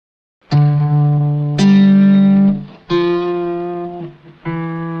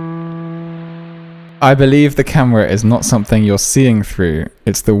I believe the camera is not something you're seeing through,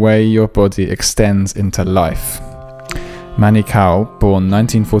 it's the way your body extends into life. Mani Kaul, born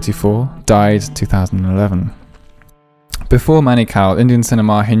 1944, died 2011. Before Mani Kaul, Indian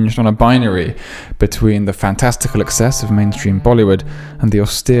cinema hinged on a binary between the fantastical excess of mainstream Bollywood and the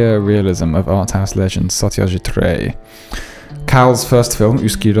austere realism of art house legend Satyajit Ray. Kaul's first film,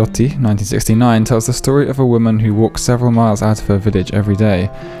 Uski Roti, 1969, tells the story of a woman who walks several miles out of her village every day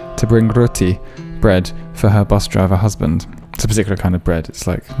to bring roti, bread, for her bus driver husband. It's a particular kind of bread. It's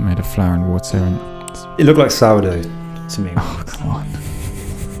like made of flour and water. And it looked like sourdough to me. Oh, come on.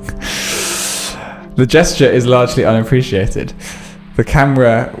 The gesture is largely unappreciated. The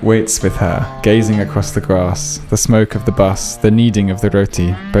camera waits with her, gazing across the grass, the smoke of the bus, the kneading of the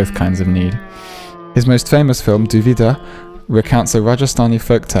roti, both kinds of knead. His most famous film, Duvidha, recounts a Rajasthani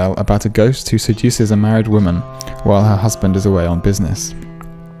folktale about a ghost who seduces a married woman while her husband is away on business.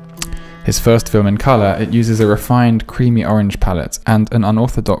 His first film in colour, it uses a refined creamy orange palette and an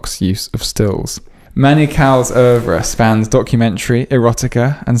unorthodox use of stills. Mani Kaul's oeuvre spans documentary,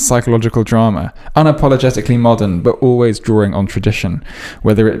 erotica, and psychological drama, unapologetically modern but always drawing on tradition,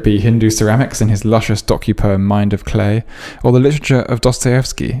 whether it be Hindu ceramics in his luscious docupoem Mind of Clay, or the literature of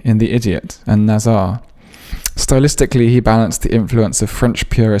Dostoevsky in The Idiot and Nazar. Stylistically, he balanced the influence of French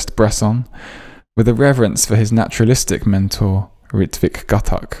purist Bresson with a reverence for his naturalistic mentor, Ritwik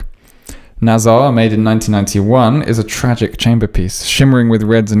Ghatak. Nazar, made in 1991, is a tragic chamber piece. Shimmering with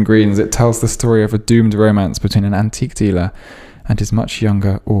reds and greens, it tells the story of a doomed romance between an antique dealer and his much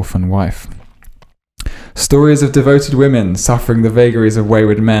younger orphan wife. Stories of devoted women suffering the vagaries of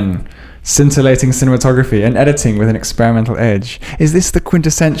wayward men, scintillating cinematography and editing with an experimental edge. Is this the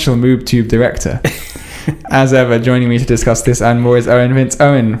quintessential MoobTube director? As ever, joining me to discuss this and more is Owen Vince.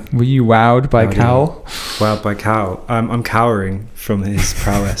 Owen, were you wowed by Kaul? Wowed by Kaul. I'm cowering from his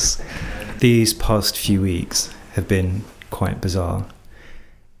prowess. These past few weeks have been quite bizarre.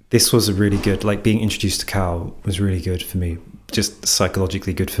 This was a really good, like being introduced to Kaul was really good for me, just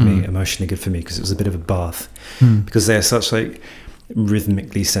psychologically good for me, emotionally good for me, because it was a bit of a bath. Because they're such like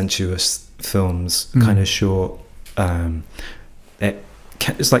rhythmically sensuous films, kind of short.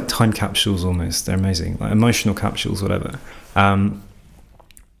 It's like time capsules almost. They're amazing, like emotional capsules, whatever. And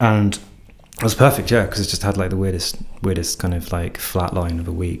it was perfect, yeah, because it just had like the weirdest kind of like flat line of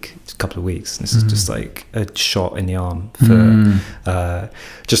a couple of weeks. And this is just like a shot in the arm for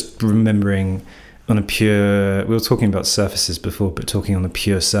just remembering on a pure, we were talking about surfaces before, but talking on a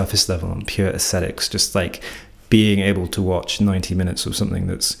pure surface level, on pure aesthetics, just like being able to watch 90 minutes of something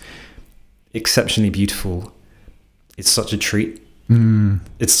that's exceptionally beautiful. It's such a treat.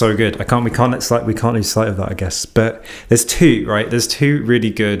 It's so good. We can't lose sight of that, I guess. But there's two really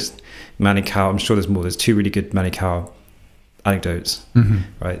good Mani Kaul. I'm sure there's more. There's two really good Mani Kaul anecdotes,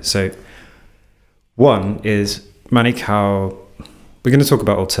 right? So one is Mani Kaul. We're going to talk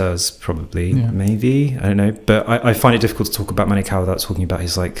about auteurs probably, maybe, I don't know. But I find it difficult to talk about Mani Kaul without talking about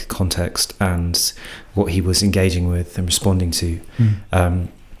his like context and what he was engaging with and responding to.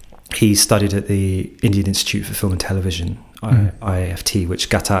 He studied at the Indian Institute for Film and Television, IIFT, which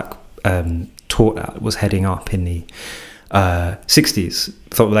Ghatak taught at, was heading up in the 60s,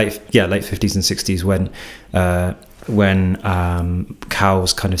 late 50s and 60s when Kaul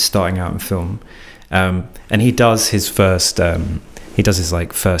was kind of starting out in film, and he does his first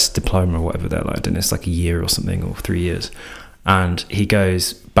diploma or whatever they're like, I don't know, it's like a year or something, or 3 years, and he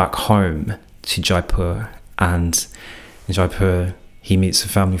goes back home to Jaipur, and in Jaipur he meets a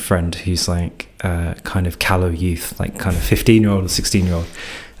family friend who's like kind of callow youth, like kind of 15-year-old or 16-year-old.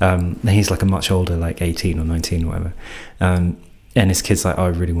 And he's like a much older, like 18 or 19 or whatever. And his kid's like, I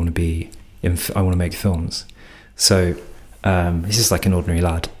really want to I want to make films. So he's just like an ordinary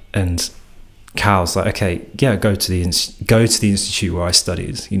lad. And Kaul's like, okay, yeah, go to the institute where I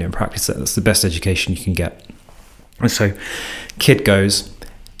studied, practice that. That's the best education you can get. And so kid goes,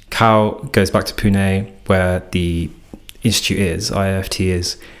 Kaul goes back to Pune where the institute is, IIFT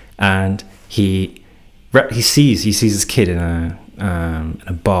is, and he sees this kid in a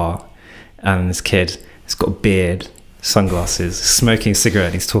bar, and this kid has got a beard, sunglasses, smoking a cigarette,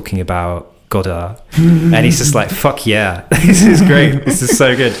 and he's talking about Godard, and he's just like, fuck yeah, this is great, this is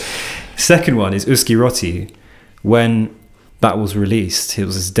so good. Second one is Uski Roti. When that was released, it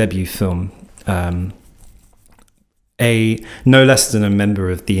was his debut film. No less than a member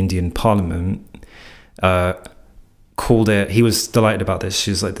of the Indian Parliament called it, he was delighted about this. She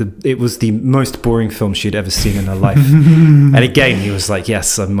was like, it was the most boring film she'd ever seen in her life. And again, he was like,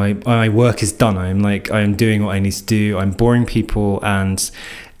 yes, my work is done. I am doing what I need to do. I'm boring people. And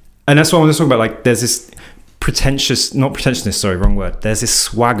that's what I want to talk about. Like, there's this not pretentiousness, sorry, wrong word. There's this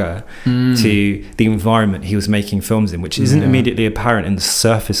swagger to the environment he was making films in, which isn't immediately apparent in the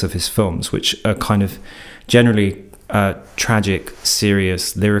surface of his films, which are kind of generally tragic,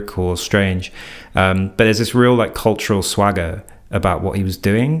 serious, lyrical, strange. But there's this real like cultural swagger about what he was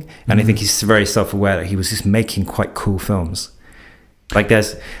doing. And I think he's very self-aware that he was just making quite cool films. Like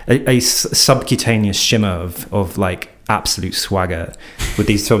there's a subcutaneous shimmer of like absolute swagger with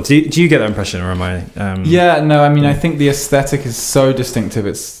these films. Do you get that impression, or am I? Yeah, no, I mean, I think the aesthetic is so distinctive.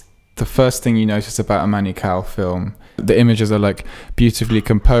 It's the first thing you notice about a Mani Kaul film. The images are like beautifully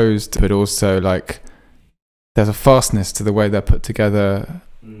composed, but also like there's a fastness to the way they're put together,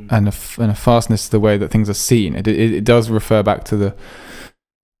 and a fastness to the way that things are seen. It does refer back to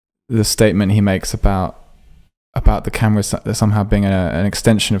the statement he makes about the camera somehow being an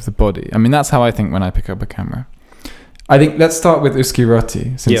extension of the body. I mean, that's how I think when I pick up a camera. I think let's start with Uski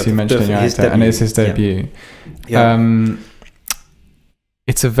Roti, since you mentioned your actor, and it's his debut. It's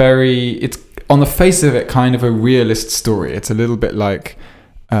on the face of it kind of a realist story. It's a little bit like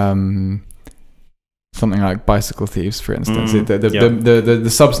something like Bicycle Thieves, for instance. The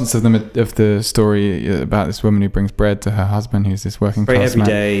substance of the story about this woman who brings bread to her husband, who's this working class man.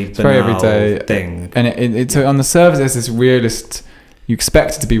 It's very everyday thing, and it's on the surface there's this realist. You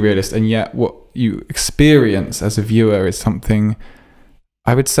expect it to be realist, and yet what you experience as a viewer is something,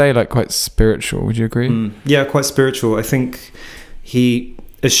 I would say, like quite spiritual. Would you agree? Yeah, quite spiritual. I think he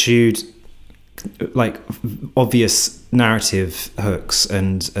eschewed like obvious narrative hooks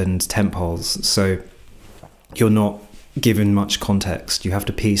and temples, so you're not given much context. You have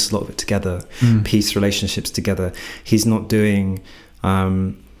to piece a lot of it together, piece relationships together. He's not doing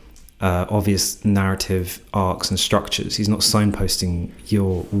obvious narrative arcs and structures. He's not signposting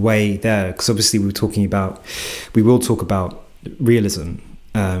your way there, because obviously we will talk about realism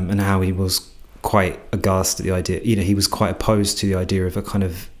and how he was quite aghast at the idea. He was quite opposed to the idea of a kind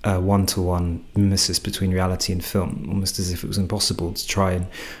of one-to-one mimesis between reality and film, almost as if it was impossible to try and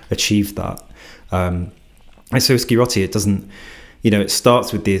achieve that. And so Uski Roti, it doesn't, it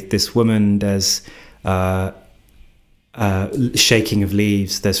starts with this woman. There's shaking of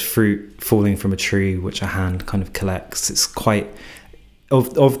leaves, there's fruit falling from a tree which a hand kind of collects. It's quite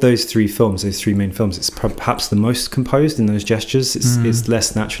of those three main films, it's perhaps the most composed in those gestures. It's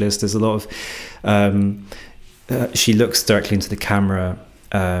less naturalist. There's a lot of she looks directly into the camera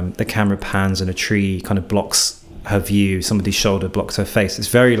pans and a tree kind of blocks her view, somebody's shoulder blocks her face. It's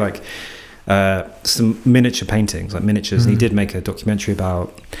very like some miniature paintings, like miniatures. And he did make a documentary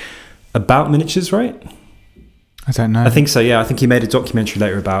about miniatures, right? I don't know. I think so, yeah. I think he made a documentary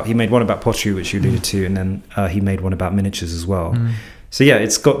later he made one about pottery, which you alluded to, and then he made one about miniatures as well. So yeah,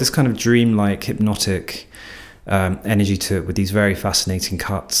 it's got this kind of dreamlike, hypnotic energy to it, with these very fascinating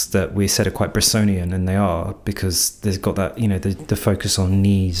cuts that we said are quite Bressonian, and they are, because there's got that, the focus on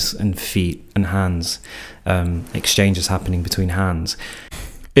knees and feet and hands, exchanges happening between hands.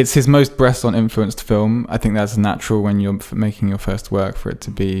 It's his most Bresson influenced film. I think that's natural when you're making your first work for it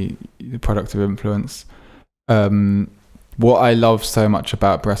to be the product of influence. What I love so much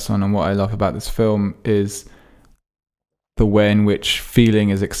about Bresson and what I love about this film is the way in which feeling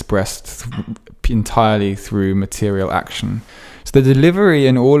is expressed entirely through material action. So the delivery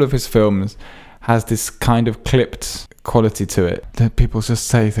in all of his films has this kind of clipped quality to it, that people just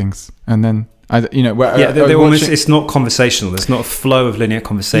say things and then it's not conversational. There's not a flow of linear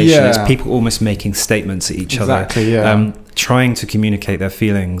conversation. It's people almost making statements at each other, trying to communicate their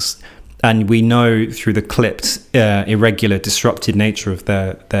feelings. And we know through the clipped, irregular, disrupted nature of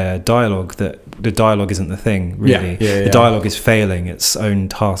their dialogue that the dialogue isn't the thing, really. The dialogue is failing its own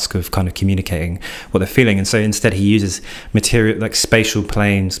task of kind of communicating what they're feeling. And so instead he uses material, like spatial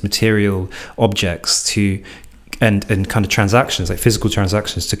planes, material objects and kind of transactions, like physical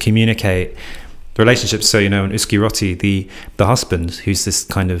transactions, to communicate the relationships. So, in Uski Roti, the husband, who's this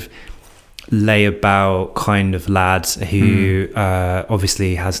kind of layabout kind of lad who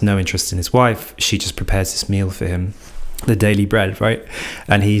obviously has no interest in his wife. She just prepares this meal for him, the daily bread, right?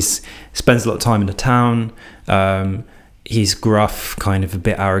 And spends a lot of time in the town. He's gruff, kind of a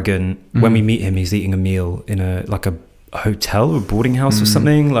bit arrogant. When we meet him, he's eating a meal in a hotel or a boarding house or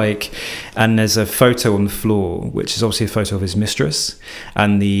something, and there's a photo on the floor, which is obviously a photo of his mistress,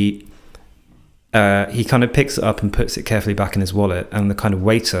 and he kind of picks it up and puts it carefully back in his wallet, and the kind of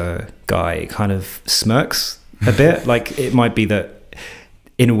waiter guy kind of smirks a bit. Like, it might be that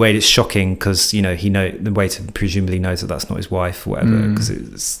in a way it's shocking because the waiter presumably knows that that's not his wife or whatever, because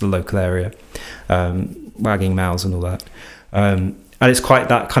it's the local area, wagging mouths and all that, and it's quite,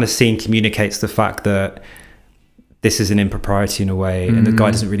 that kind of scene communicates the fact that this is an impropriety in a way, and the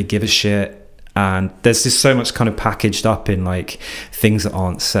guy doesn't really give a shit, and there's just so much kind of packaged up in like things that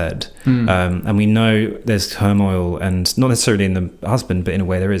aren't said. And we know there's turmoil, and not necessarily in the husband, but in a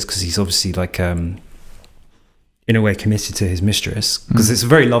way there is, because he's obviously like in a way committed to his mistress, because it's a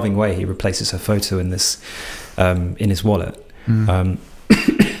very loving way. He replaces her photo in this in his wallet.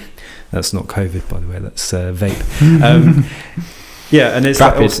 That's not COVID, by the way, that's vape. Yeah, and it's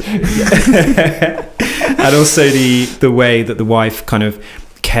like also, and also the way that the wife kind of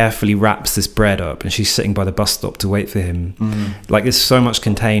carefully wraps this bread up, and she's sitting by the bus stop to wait for him. Like there's so much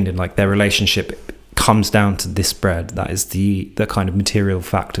contained in like their relationship comes down to this bread. That is the kind of material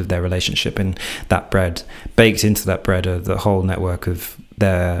fact of their relationship, and that bread, baked into that bread are the whole network of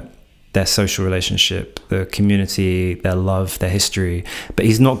their social relationship, the community, their love, their history. But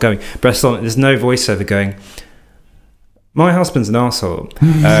he's not going, there's no voiceover going, my husband's an arsehole.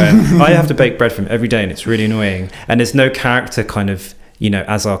 I have to bake bread for him every day and it's really annoying. And there's no character kind of, you know,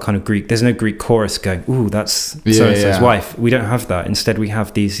 as our kind of Greek, there's no Greek chorus going, ooh, that's so-and-so's wife. We don't have that. Instead, we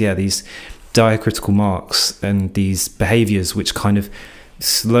have these diacritical marks and these behaviors which kind of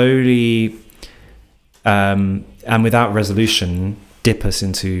slowly and without resolution dip us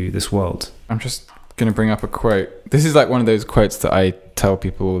into this world. I'm just going to bring up a quote. This is like one of those quotes that I tell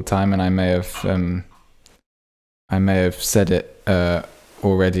people all the time, and I may have said it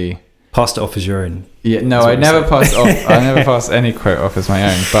already. Passed it off as your own. Yeah, no, I never pass off. I never pass any quote off as my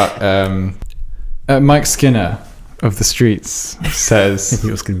own. But Mike Skinner of the Streets says,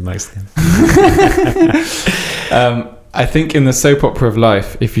 "Yours going to be Mike Skinner." I think in the soap opera of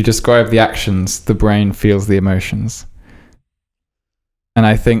life, if you describe the actions, the brain feels the emotions. And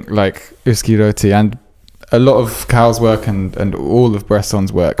I think like Uski Roti and a lot of Kaul's work and all of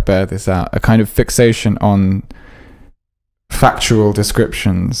Bresson's work bear this out, a kind of fixation on factual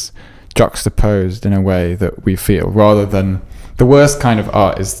descriptions juxtaposed in a way that we feel, rather than the worst kind of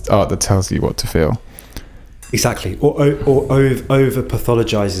art is art that tells you what to feel. Exactly, or over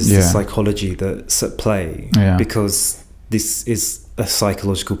pathologizes the psychology that's at play, because this is a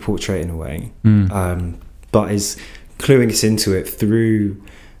psychological portrait in a way, but is cluing us into it through,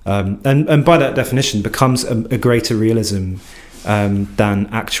 and by that definition becomes a greater realism than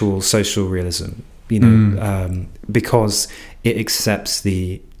actual social realism, you know, because it accepts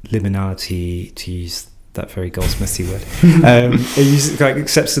the liminality, to use that very Goldsmithy word. It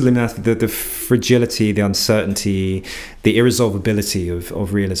accepts the liminality, the fragility, the uncertainty, the irresolvability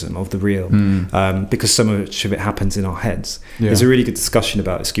of realism, of the real, because so much of it happens in our heads. There's a really good discussion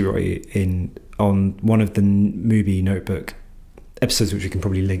about Uski Roti on one of the movie Notebook episodes, which we can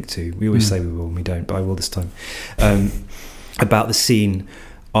probably link to. We always say we will, and we don't, but I will this time. About the scene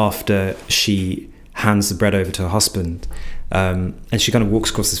after she hands the bread over to her husband, and she kind of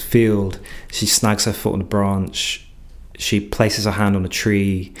walks across this field. She snags her foot on a branch. She places her hand on a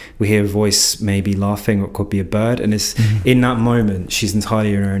tree. We hear a voice maybe laughing, or it could be a bird. And it's in that moment, she's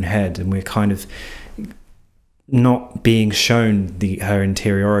entirely in her own head, and we're kind of not being shown her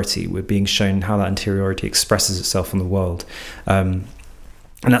interiority. We're being shown how that interiority expresses itself on the world. And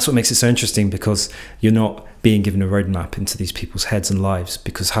that's what makes it so interesting, because you're not being given a roadmap into these people's heads and lives,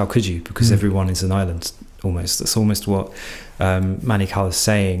 because how could you? Because everyone is an island, almost. That's almost what Mani Kaul is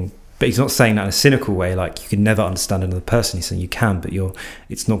saying. But he's not saying that in a cynical way, like you can never understand another person. He's saying you can, but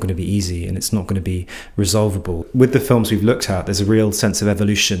it's not going to be easy, and it's not going to be resolvable. With the films we've looked at, there's a real sense of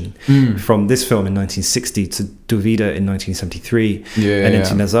evolution from this film in 1960 to Duvidha in 1973 and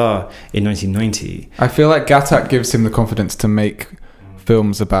into Nazar in 1990. I feel like Gatak gives him the confidence to make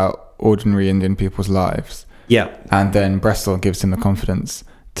films about ordinary Indian people's lives. Yeah. And then Bresson gives him the confidence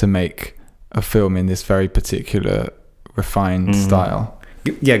to make a film in this very particular refined style.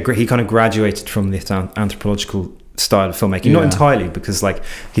 Yeah, he kind of graduated from this anthropological style of filmmaking, not entirely, because like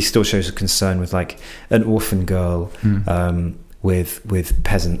he still shows a concern with like an orphan girl with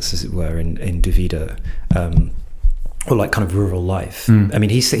peasants, as it were, in Duvidha, or like kind of rural life. I mean,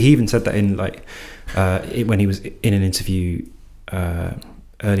 he even said that in like when he was in an interview,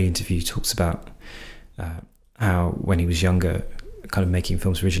 early interview, he talks about how when he was younger, kind of making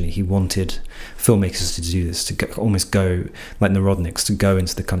films originally, he wanted filmmakers to do this, to almost go like Narodniks, to go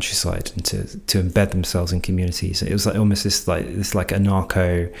into the countryside and to embed themselves in communities. It was like almost this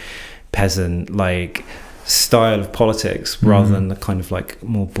anarcho peasant like style of politics, rather than the kind of like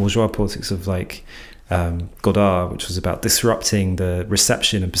more bourgeois politics of like Godard, which was about disrupting the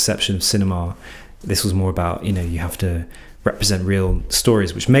reception and perception of cinema. This was more about, you know, you have to represent real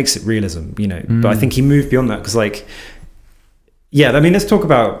stories, which makes it realism, you know. But I think he moved beyond that, because like, yeah, I mean, let's talk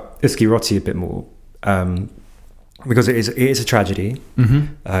about Uski Roti a bit more, because it is a tragedy.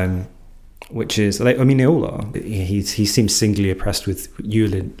 which is, like, I mean, they all are. He seems singularly oppressed with, you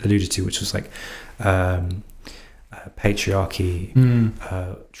alluded to, which was like patriarchy,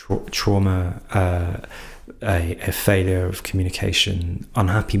 trauma, a failure of communication,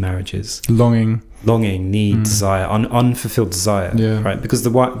 unhappy marriages, longing, need, desire, unfulfilled desire, right? Because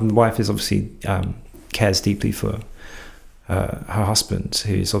the wife is obviously cares deeply for her husband,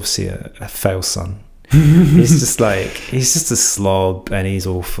 who's obviously a fail son. He's just a slob, and he's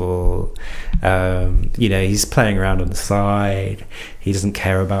awful. You know, he's playing around on the side. He doesn't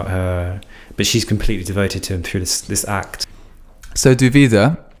care about her, but she's completely devoted to him through this act. So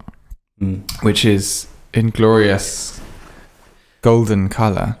Duvidha, which is in glorious golden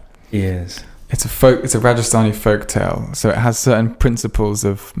color, yes, it's a Rajasthani folk tale. So it has certain principles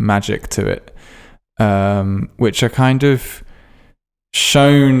of magic to it, which are kind of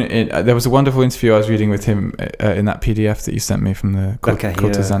shown in. There was a wonderful interview I was reading with him in that PDF that you sent me from the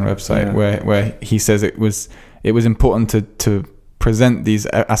Courtesan website, where he says it was important to present these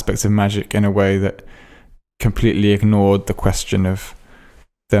aspects of magic in a way that completely ignored the question of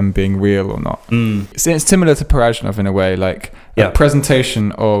them being real or not. It's similar to Parajnov in a way, like a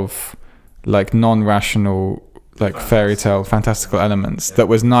presentation of like non-rational, like fairy tale fantastical elements that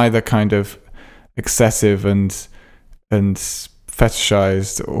was neither kind of excessive and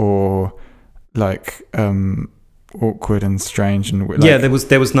fetishized or like awkward and strange, and like,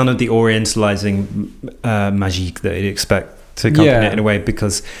 there was none of the orientalizing magique that you'd expect to accompany it in a way,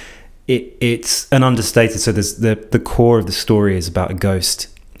 because it's an understated. So there's the core of the story is about a ghost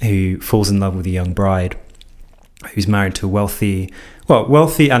who falls in love with a young bride who's married to a wealthy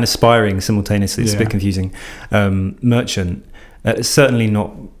and aspiring simultaneously, it's a bit confusing, merchant, certainly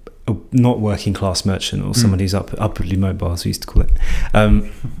not working class merchant, or someone who's upwardly mobile, as we used to call it,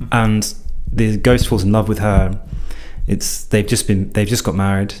 and the ghost falls in love with her. They've just got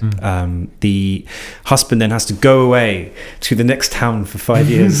married. The husband then has to go away to the next town for 5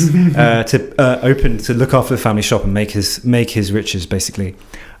 years to look after the family shop and make his riches, basically.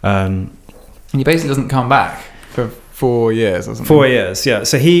 And he basically doesn't come back for 4 years or something. 4 years, yeah.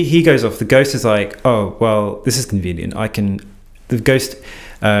 So he goes off. The ghost is like, oh well, this is convenient. The ghost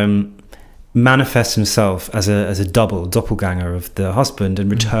manifests himself as a doppelganger of the husband,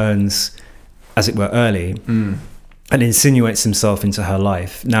 and returns, as it were, early. And insinuates himself into her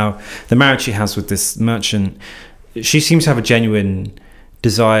life. Now, the marriage she has with this merchant, she seems to have a genuine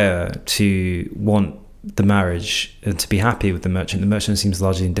desire to want the marriage and to be happy with the merchant. The merchant seems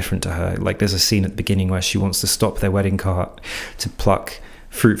largely indifferent to her. Like, there's a scene at the beginning where she wants to stop their wedding cart to pluck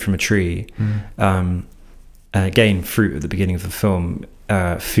fruit from a tree. Again, fruit at the beginning of the film.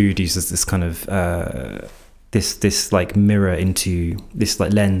 Food uses this kind of this like mirror into this,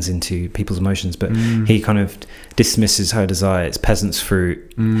 like lens into people's emotions, but he kind of dismisses her desire. It's peasant's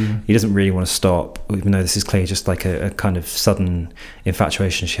fruit. He doesn't really want to stop, even though this is clearly just like a kind of sudden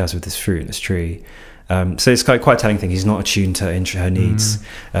infatuation she has with this fruit and this tree. So it's quite a telling thing. He's not attuned to her needs.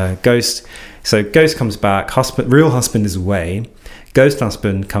 Ghost comes back. Real husband is away. Ghost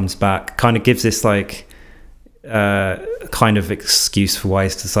husband comes back, kind of gives this like kind of excuse for why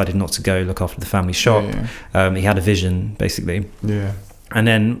he's decided not to go look after the family shop. He had a vision, basically. And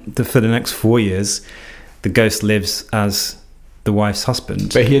then for the next 4 years, the ghost lives as the wife's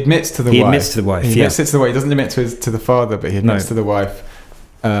husband. But he admits to the wife. He admits to the wife. He admits to the wife. He doesn't admit to the father, but he admits to the wife.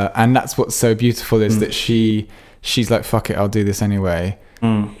 And that's what's so beautiful, is that she's like, fuck it, I'll do this anyway.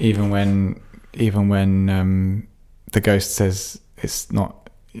 Even when the ghost says he's not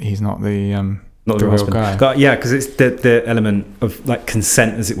the real guy. Yeah, because it's the element of like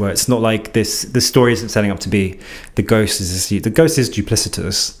consent, as it were. It's not like the story isn't setting up to be the ghost is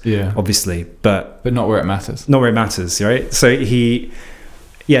duplicitous, obviously, but not where it matters. Not where it matters, right? So he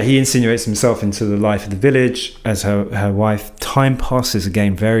insinuates himself into the life of the village as her wife. Time passes,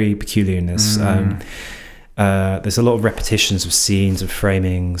 again, very peculiar in this. There's a lot of repetitions of scenes, of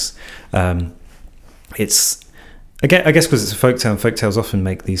framings. It's, again, I guess because it's a folktale, folktales often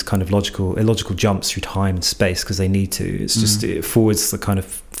make these kind of illogical jumps through time and space because they need to. It's just, it forwards the kind of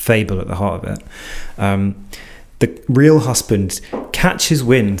fable at the heart of it. The real husband catches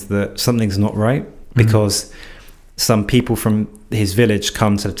wind that something's not right, because some people from his village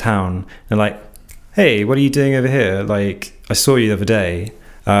come to the town and like, hey, what are you doing over here? Like, I saw you the other day.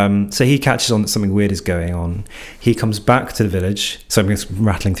 So he catches on that something weird is going on. He comes back to the village. So I'm just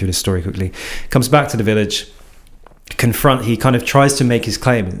rattling through this story quickly. Comes back to the village. he kind of tries to make his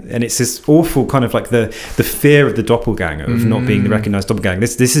claim, and it's this awful kind of like the fear of the doppelganger, of not being the recognized doppelganger.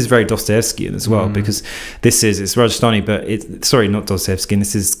 This is very Dostoevskian as well, because it's Rajasthani, but not Dostoevskian,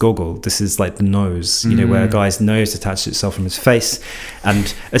 this is Gogol. This is like the nose, where a guy's nose detaches itself from his face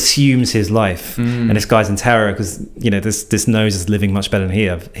and assumes his life, and this guy's in terror because this nose is living much better than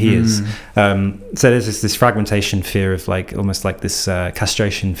he is. So there's this fragmentation fear of like almost like this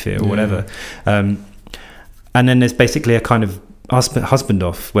castration fear or whatever. And then there's basically a kind of husband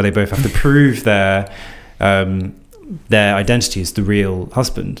off where they both have to prove their identity as the real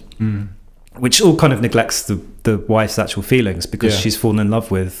husband, which all kind of neglects the wife's actual feelings, because she's fallen in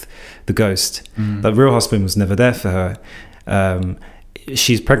love with the ghost. The real husband was never there for her.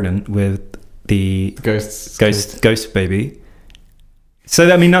 She's pregnant with the ghost baby.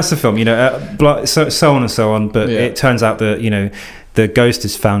 So I mean, that's the film, so on and so on. But it turns out that the ghost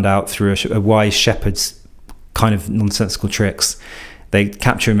is found out through a wise shepherd's kind of nonsensical tricks. They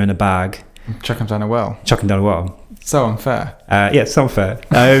capture him in a bag, chuck him down a well. So unfair. So unfair.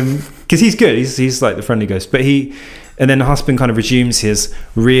 Because he's good. He's like the friendly ghost. But and then the husband kind of resumes his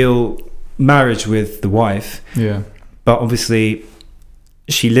real marriage with the wife. Yeah. But obviously,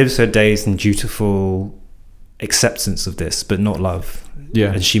 she lives her days in dutiful acceptance of this, but not love.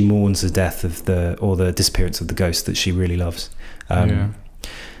 Yeah. And she mourns the death of the disappearance of the ghost that she really loves. And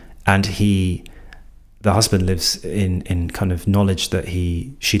the husband lives in kind of knowledge that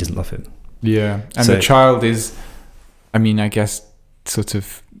she doesn't love him. Yeah. And the child is, I mean, I guess sort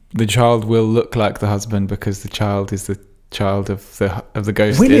of the child will look like the husband because the child is the child of the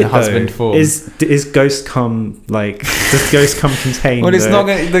ghost in husband form. Does ghost come contain well, it's not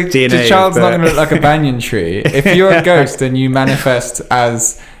going the child's not going to look like a banyan tree. If you're a ghost and you manifest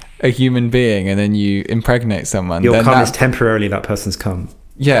as a human being and then you impregnate someone, your cum is temporarily that person's cum.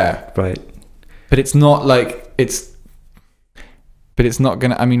 Yeah. Right. But it's not like but it's not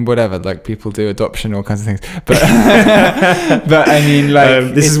gonna, I mean, whatever, like people do adoption, all kinds of things, but but I mean,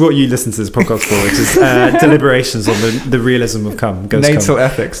 like this is what you listen to this podcast for, which is deliberations on the realism of cum, natal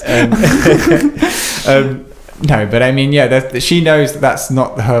ethics. No, but I mean, she knows that's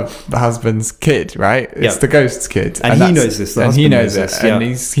not the husband's kid, right? It's the ghost's kid, and he knows this, and he knows it, and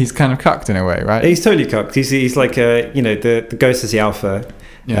he's kind of cucked in a way, right? He's totally cucked. He's like the ghost is the alpha.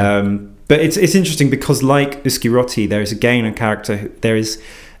 But it's interesting because, like Uski Roti, there is again a character. There is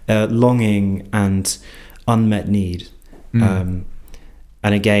longing and unmet need, and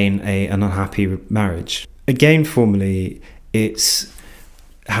again an unhappy marriage. Again, formally, it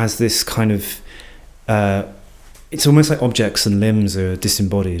has this kind of. It's almost like objects and limbs are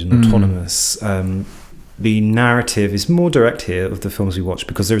disembodied and autonomous. The narrative is more direct here of the films we watch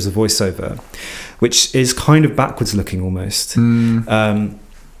because there is a voiceover, which is kind of backwards looking almost.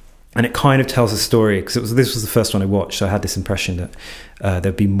 And it kind of tells a story, because this was the first one I watched, so I had this impression that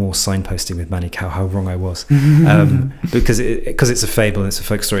there'd be more signposting with Mani Kaul. How wrong I was, because it's a fable and it's a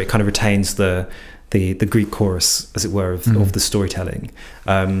folk story. It kind of retains the Greek chorus, as it were, of the storytelling.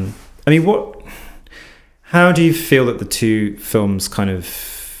 I mean, how do you feel that the two films kind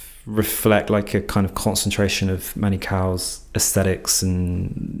of reflect like a kind of concentration of Mani Kaul's aesthetics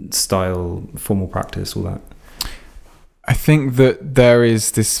and style, formal practice, all that? I think that there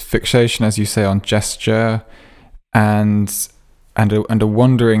is this fixation, as you say, on gesture and a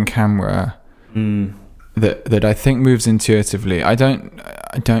wandering camera that I think moves intuitively. I don't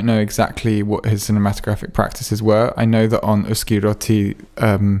know exactly what his cinematographic practices were. I know that on Uski Roti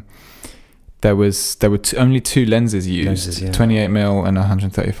there were only two lenses used, 28mm and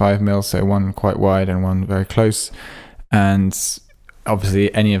 135mm, so one quite wide and one very close, and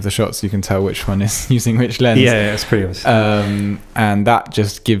obviously any of the shots you can tell which one is using which lens. Yeah, it's pretty obvious. And that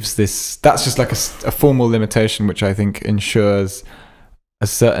just gives that's just like a formal limitation, which I think ensures a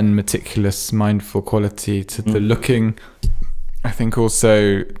certain meticulous, mindful quality to the looking. I think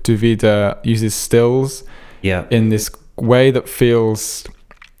also Duvidha uses stills in this way that feels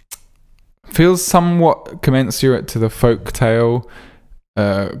somewhat commensurate to the folk tale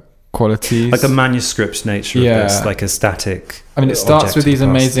qualities, like the manuscript nature of this, like a static. I mean, it starts with these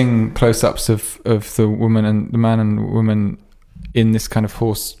amazing close-ups of the woman and the man and woman in this kind of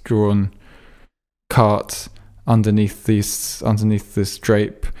horse-drawn cart underneath this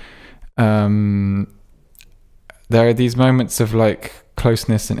drape. There are these moments of like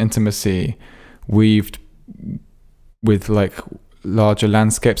closeness and intimacy weaved with like larger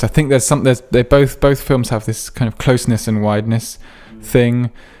landscapes. I think both films have this kind of closeness and wideness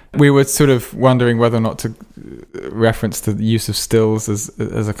thing. We were sort of wondering whether or not to reference the use of stills as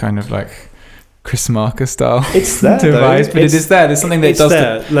a kind of like Chris Marker style. It's there, device, but it is there. There's something that it does.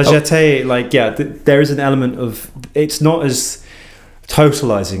 There. La Jetée, like, yeah, there is an element of, it's not as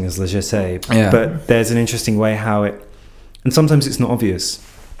totalizing as La Jetée, but there's an interesting way how it, and sometimes it's not obvious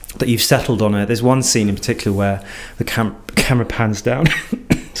that you've settled on it. There's one scene in particular where the camera pans down.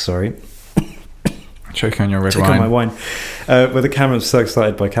 Sorry. Choking on your red wine. Choking on my wine. Where the camera's so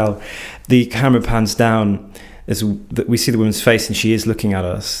excited by Cal. The camera pans down as we see the woman's face, and she is looking at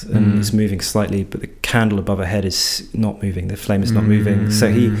us, and it's moving slightly, but the candle above her head is not moving. The flame is not moving.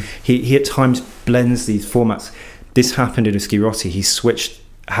 So he at times blends these formats. This happened in Uski Roti. He switched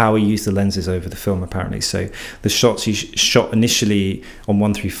how he used the lenses over the film, apparently. So the shots he shot initially on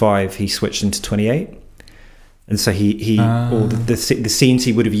 135, he switched into 28. And so or the scenes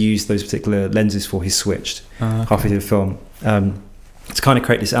he would have used those particular lenses for, he switched halfway through the film. To kind of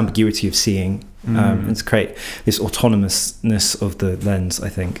create this ambiguity of seeing, and to create this autonomousness of the lens, I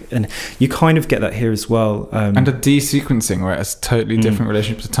think. And you kind of get that here as well. And a de-sequencing where it's totally different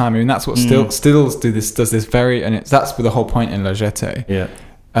relationship to time. I mean, that's what stills does this very, and that's the whole point in La Jetée. Yeah.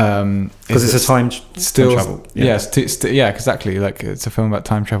 Because it's a time travel. Yeah, exactly. Like, it's a film about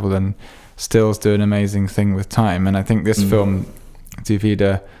time travel, and stills do an amazing thing with time. And I think this film,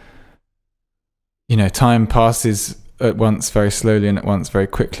 Duvidha, time passes at once very slowly and at once very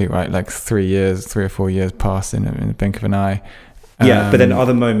quickly, right? Like 3 or 4 years pass in the blink of an eye. But then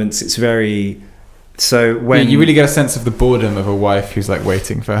other moments it's very, so when you really get a sense of the boredom of a wife who's like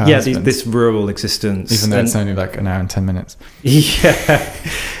waiting for her husband. This rural existence, even though it's only like an hour and 10 minutes.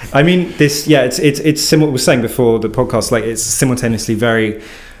 I mean, it's similar. We were saying before the podcast, like, it's simultaneously very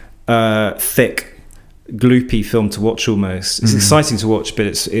thick, gloopy film to watch almost. It's exciting to watch, but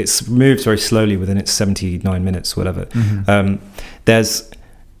it's moved very slowly within its 79 minutes, whatever. There's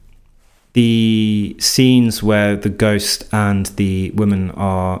the scenes where the ghost and the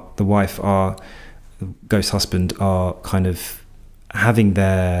wife are, the ghost husband are kind of having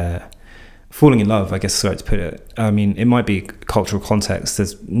their falling in love, I guess is the way to put it. I mean, it might be cultural context.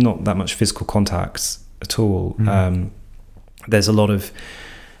 There's not that much physical contact at all. There's a lot of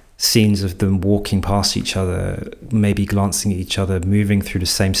scenes of them walking past each other, maybe glancing at each other, moving through the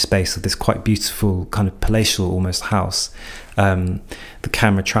same space of this quite beautiful kind of palatial almost house. The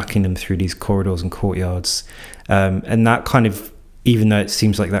camera tracking them through these corridors and courtyards. And that kind of, even though it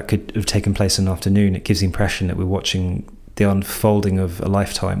seems like that could have taken place in an afternoon, it gives the impression that we're watching the unfolding of a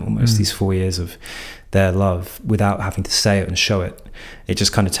lifetime almost, these 4 years of their love without having to say it and show it. It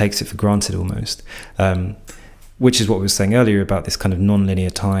just kind of takes it for granted almost. Which is what we were saying earlier about this kind of non-linear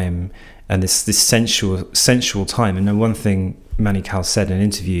time and this sensual time. And then one thing Mani Kaul said in an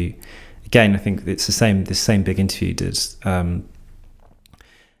interview, again, I think it's the same big interview he did,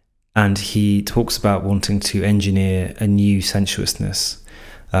 and he talks about wanting to engineer a new sensuousness,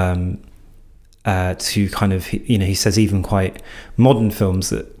 to kind of, he says even quite modern films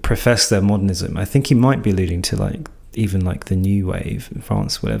that profess their modernism. I think he might be alluding to even the new wave in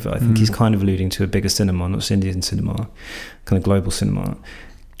France, whatever. I think he's kind of alluding to a bigger cinema, not just Indian cinema, kind of global cinema,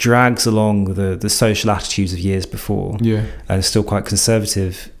 drags along the social attitudes of years before, and is still quite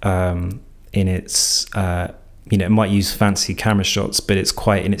conservative in its, it might use fancy camera shots, but it's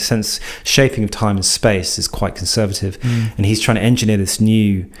quite, in its sense, shaping of time and space is quite conservative. And he's trying to engineer this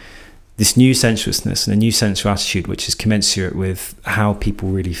new sensuousness and a new sensual attitude, which is commensurate with how people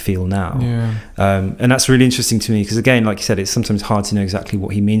really feel now. And that's really interesting to me because, again, like you said, it's sometimes hard to know exactly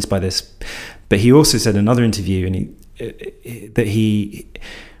what he means by this. But he also said in another interview, that he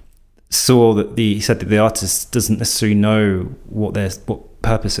saw that he said that the artist doesn't necessarily know what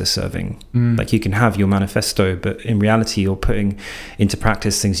purpose they're serving. Like, you can have your manifesto, but in reality you're putting into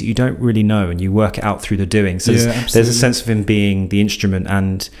practice things that you don't really know, and you work it out through the doing. So there's a sense of him being the instrument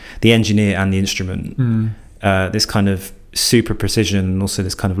and the engineer and the instrument. This kind of super precision and also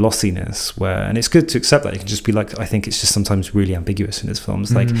this kind of lossiness and it's good to accept that. You can just be like, I think it's just sometimes really ambiguous in his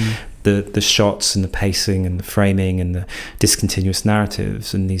films, like the shots and the pacing and the framing and the discontinuous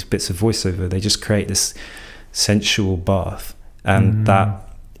narratives and these bits of voiceover, they just create this sensual bath. And that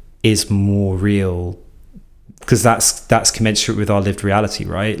is more real because that's commensurate with our lived reality,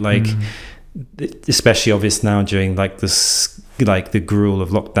 right? Like, especially obvious now during the gruel of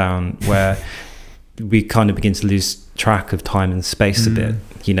lockdown, where we kind of begin to lose track of time and space a bit.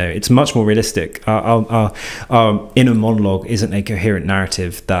 It's much more realistic. Our inner monologue isn't a coherent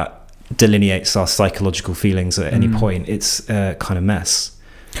narrative that delineates our psychological feelings at any point. It's a kind of mess.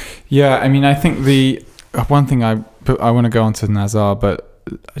 Yeah, I mean, I think the one thing I want to go on to Nazar, but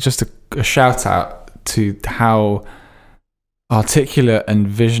just a shout out to how articulate and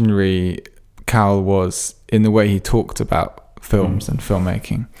visionary Kaul was in the way he talked about films and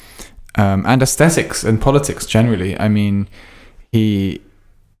filmmaking. and aesthetics and politics generally. I mean, he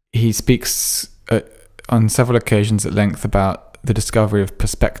speaks on several occasions at length about the discovery of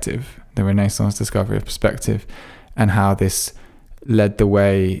perspective, the Renaissance discovery of perspective, and how this led the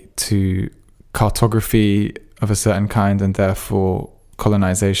way to cartography of a certain kind and therefore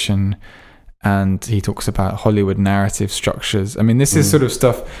colonization. And he talks about Hollywood narrative structures. I mean, this is sort of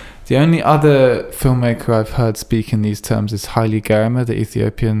stuff. The only other filmmaker I've heard speak in these terms is Haile Gerima, the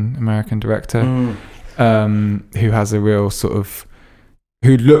Ethiopian American director, who has a real sort of,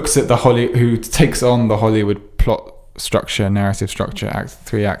 who looks at who takes on the Hollywood plot structure, narrative structure,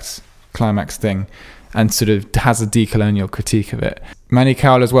 three acts, climax thing, and sort of has a decolonial critique of it. Mani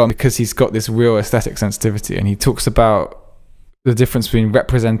Kaul as well, because he's got this real aesthetic sensitivity, and he talks about the difference between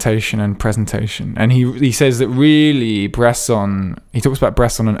representation and presentation. And he says that really Bresson, he talks about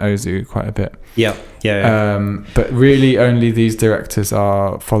Bresson and Ozu quite a bit. Yeah. But really only these directors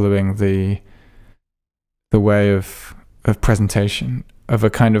are following the way of presentation, of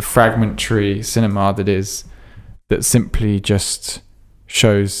a kind of fragmentary cinema that simply just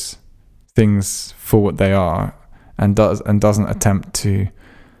shows things for what they are and doesn't attempt to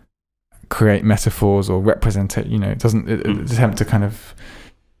create metaphors or represent it, it doesn't attempt to kind of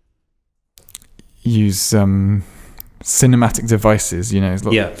use cinematic devices,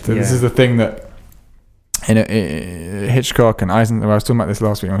 this is the thing that Hitchcock and Eisenstein, I was talking about this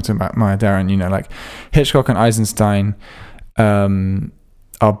last week, I was talking about Maya Deren, like Hitchcock and Eisenstein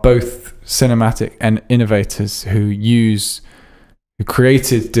are both cinematic and innovators who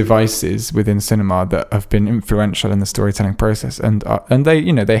created devices within cinema that have been influential in the storytelling process, and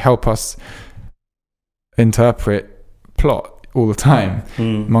they help us interpret plot all the time.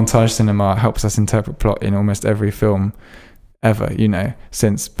 Montage cinema helps us interpret plot in almost every film ever,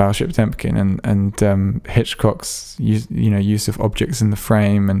 since Battleship Potemkin, and Hitchcock's use of objects in the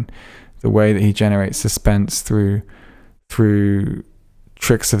frame and the way that he generates suspense through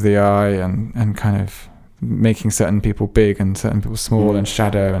tricks of the eye and kind of making certain people big and certain people small, and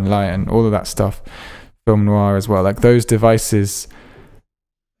shadow and light and all of that stuff. Film noir as well. Like those devices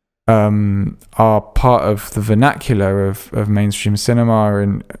are part of the vernacular of mainstream cinema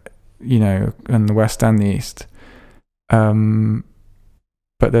in the West and the East. But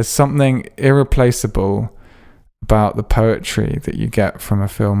there's something irreplaceable about the poetry that you get from a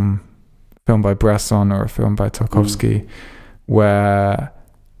film by Bresson or a film by Tarkovsky, where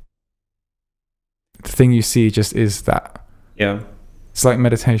the thing you see just is that. Yeah. It's like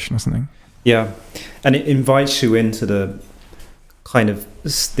meditation or something. Yeah. And it invites you into the kind of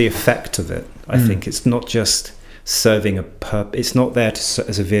the effect of it. I think it's not just serving a purpose. It's not there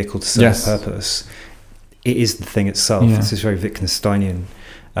as a vehicle to serve a purpose. It is the thing itself. Yeah. It's this very Wittgensteinian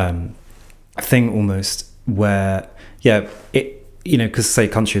thing almost, where, because say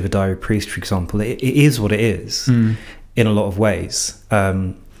Country of a Diary Priest, for example, it is what it is in a lot of ways.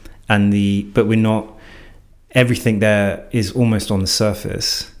 But we're not, everything there is almost on the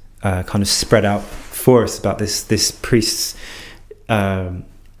surface, kind of spread out for us about this priest's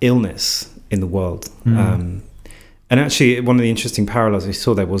illness in the world. And actually, one of the interesting parallels we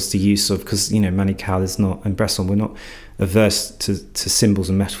saw there was the use of, because Mani Kaul is not, and Bresson, we're not averse to symbols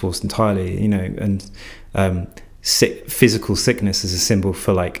and metaphors entirely, and physical sickness is a symbol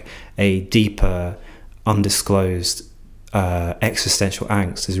for like a deeper, undisclosed existential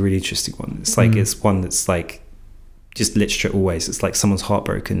angst is a really interesting one. It's like it's one that's like just literature always. It's like someone's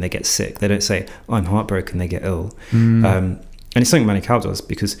heartbroken, they get sick. They don't say I'm heartbroken, they get ill. And it's something Mani Kaul does,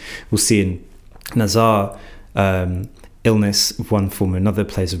 because we'll see in Nazar, illness of one form or another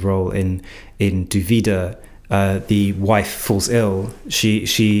plays a role. In Duvidha, the wife falls ill.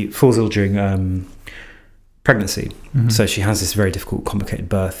 She falls ill during pregnancy, so she has this very difficult, complicated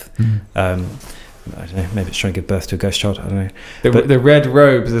birth. I don't know, maybe it's trying to give birth to a ghost child, I don't know. The red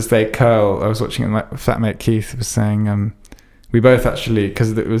robes as they curl, I was watching it, my flatmate Keith was saying, we both actually,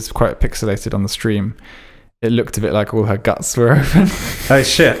 because it was quite pixelated on the stream, it looked a bit like all her guts were open. Oh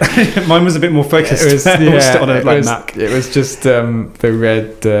shit. Mine was a bit more focused. It was, it was just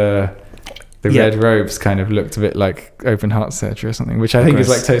the red robes kind of looked a bit like open heart surgery or something, which I think is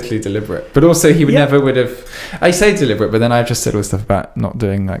like totally deliberate. But also he never would have, I say deliberate, but then I've just said all this stuff about not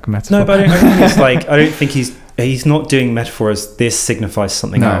doing like metaphor. No, but I don't think it's like, I don't think he's not doing metaphor as this signifies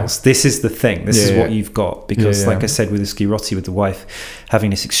something else. This is the thing. This is what you've got. Because like I said with Uski Roti, with the wife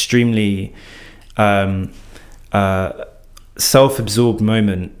having this extremely self-absorbed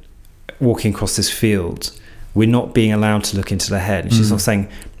moment walking across this field, we're not being allowed to look into the head. And she's not saying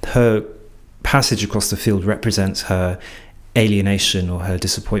her passage across the field represents her alienation or her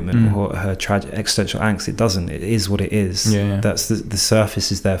disappointment or her tragic existential angst. It doesn't. It is what it is. That's the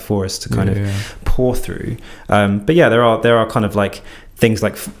surface is there for us to kind of pour through. But yeah, there are kind of like things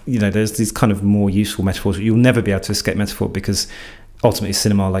like, you know, there's these kind of more useful metaphors. You'll never be able to escape metaphor, because ultimately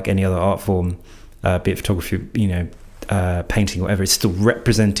cinema, like any other art form, be it photography, you know, painting or whatever, it's still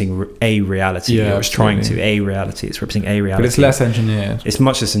representing a reality, or it's trying to it's representing a reality, but it's less engineered. It's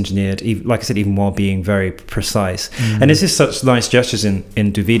much less engineered, like I said, even while being very precise. And there's just such nice gestures in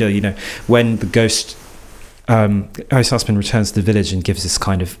Duvidha, you know, when the ghost Harry's husband returns to the village and gives this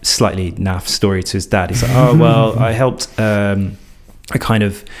kind of slightly naff story to his dad. He's like, oh well, I helped a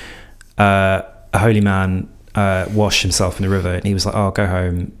holy man wash himself in the river, and he was like, oh, go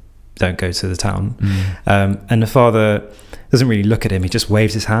home, don't go to the town. And the father doesn't really look at him, he just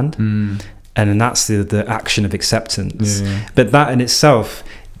waves his hand, and then that's the action of acceptance. But that in itself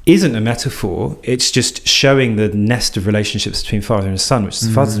isn't a metaphor, it's just showing the nest of relationships between father and son, which the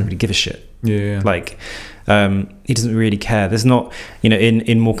father doesn't really give a shit. Like he doesn't really care. There's not, you know,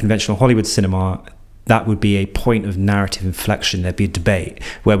 in more conventional Hollywood cinema, that would be a point of narrative inflection. There'd be a debate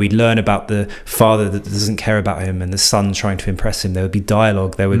where we'd learn about the father that doesn't care about him and the son trying to impress him. There would be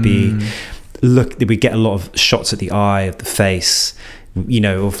dialogue. There would be, we get a lot of shots at the eye, of the face, you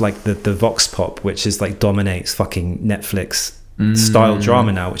know, of like the vox pop, which is like dominates fucking Netflix style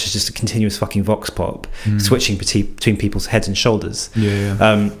drama now, which is just a continuous fucking vox pop, switching between people's heads and shoulders.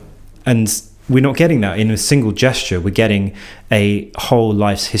 And we're not getting that in a single gesture. We're getting a whole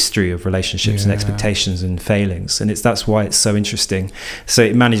life's history of relationships and expectations and failings, and that's why it's so interesting. So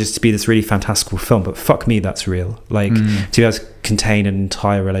it manages to be this really fantastical film, but fuck me, that's real. Like to be able to contain an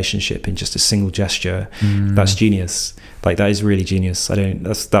entire relationship in just a single gesture, that's genius. Like that is really genius.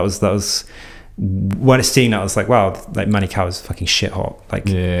 That was when I was seeing that, I was like, wow, like Mani Kaul is fucking shit hot. Like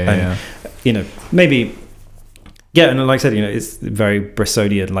you know, maybe. Yeah, and like I said, you know, it's very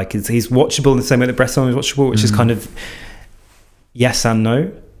Bressonian. Like he's watchable in the same way that Bresson is watchable, which is kind of yes and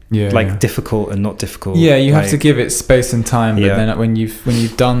no. Like difficult and not difficult. Yeah, you have to give it space and time, but then when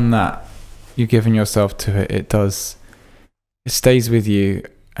you've done that, you've given yourself to it. It stays with you,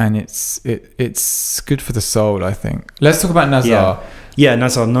 and it's good for the soul, I think. Let's talk about Nazar. Yeah,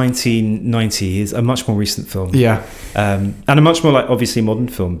 Nazar, 1990 is a much more recent film. And a much more like obviously modern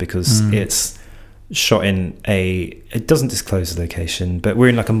film, because it's shot in it doesn't disclose the location, but we're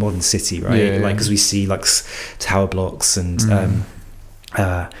in like a modern city, right? Like, because we see like tower blocks and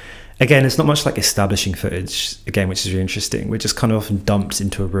again, it's not much like establishing footage again, which is really interesting. We're just kind of often dumped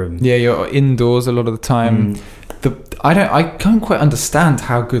into a room. You're indoors a lot of the time. I can't quite understand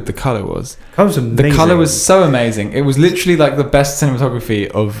how good the color was. The color was so amazing. It was literally like the best cinematography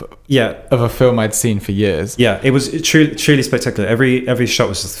of a film I'd seen for years. It was truly spectacular. Every shot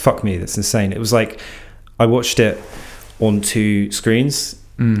was just, fuck me, that's insane. It was like I watched it on 2 screens,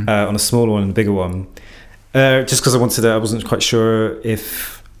 on a smaller one and a bigger one, just because I wasn't quite sure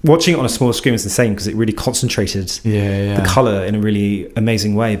if watching it on a smaller screen was insane, because it really concentrated the color in a really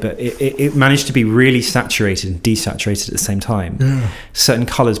amazing way, but it managed to be really saturated and desaturated at the same time. Certain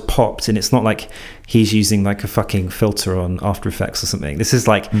colors popped, and it's not like he's using like a fucking filter on After Effects or something. This is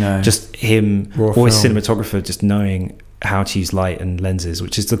like just him or his cinematographer just knowing how to use light and lenses,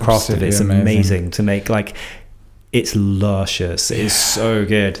 which is the craft of it. It's amazing to make. Like, it's luscious. It is so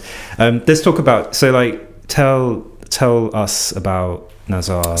good. Let's talk about, so like tell us about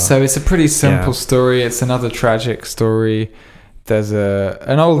Nazar. So it's a pretty simple story. It's another tragic story. There's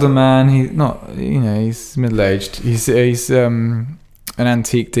an older man. He's not, you know, he's middle-aged. He's an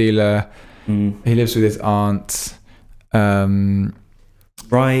antique dealer. He lives with his aunt,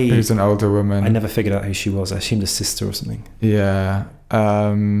 right, who's an older woman. I never figured out who she was. I assumed a sister or something.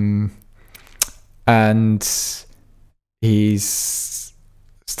 And he's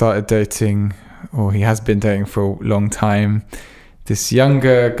started dating, or he has been dating for a long time, this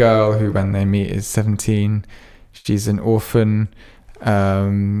younger girl who, when they meet, is 17. She's an orphan.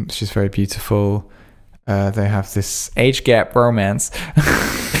 She's very beautiful. They have this age gap romance.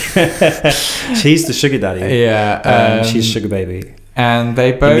 She's the sugar daddy. She's sugar baby. And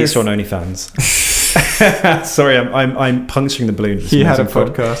they both... He meets her on OnlyFans. Sorry, I'm puncturing the balloon. He had a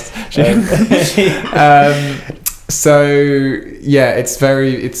podcast. So yeah, it's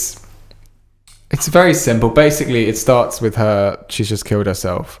very simple. Basically, it starts with her, she's just killed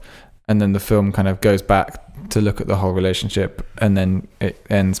herself, and then the film kind of goes back to look at the whole relationship, and then it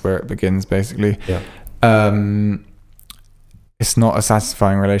ends where it begins, basically. It's not a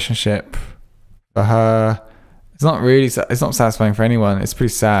satisfying relationship for her. It's not satisfying for anyone. It's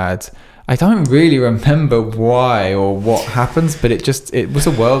pretty sad. I don't really remember why or what happens, but it was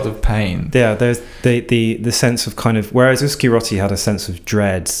a world of pain. Yeah, there's the sense of kind of, whereas Uski Roti had a sense of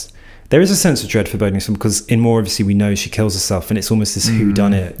dread. There is a sense of dread for Bodhi's film, because in More obviously we know she kills herself, and it's almost this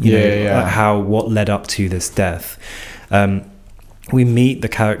whodunit, you know, like what led up to this death. We meet the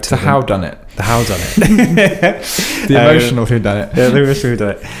character. The how done it. The how done it. The emotional who done it. Yeah, the emotional who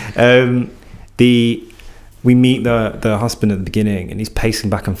done it. We meet the husband at the beginning, and he's pacing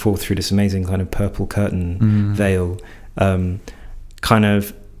back and forth through this amazing kind of purple curtain veil, kind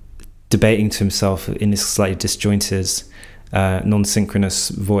of debating to himself in this slightly disjointed, non-synchronous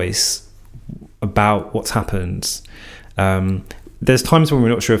voice about what's happened. There's times when we're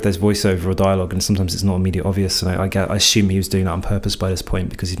not sure if there's voiceover or dialogue, and sometimes it's not immediately obvious. And I assume he was doing that on purpose by this point,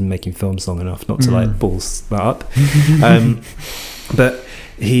 because he'd been making films long enough not to like balls that up. But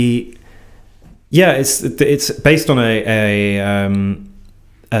it's based on a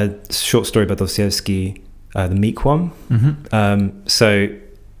short story by Dostoevsky, The Meek One. So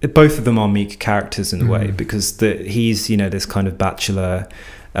both of them are meek characters in a way, because he's, you know, this kind of bachelor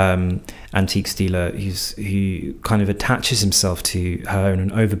antiques dealer who kind of attaches himself to her in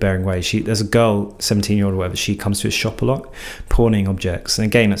an overbearing way. There's a girl, 17-year-old or whatever, she comes to his shop a lot, pawning objects, and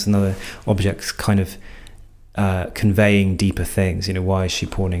again that's another object kind of conveying deeper things. You know, why is she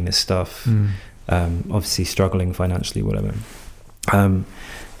pawning this stuff? Obviously struggling financially, whatever.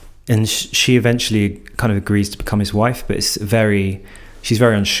 And she eventually kind of agrees to become his wife, but she's very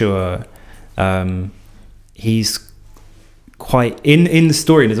unsure. He's quite in the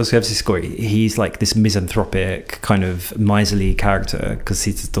story, and there's also Dostoevsky's story, he's like this misanthropic kind of miserly character, because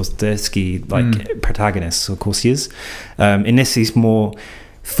he's Dostoevsky like protagonist, so of course he is. In this he's more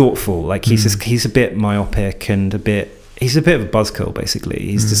thoughtful, like he's a bit myopic, and he's a bit of a buzzkill basically.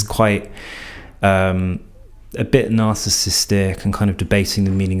 He's just quite a bit narcissistic, and kind of debating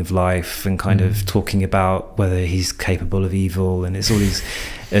the meaning of life, and kind of talking about whether he's capable of evil, and it's all these,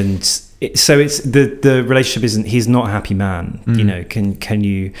 and so it's the relationship isn't, he's not a happy man. You know, can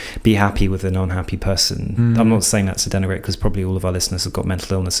you be happy with an unhappy person? I'm not saying that to denigrate, because probably all of our listeners have got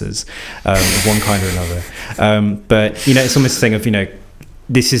mental illnesses of one kind or another, but you know, it's almost a thing of, you know,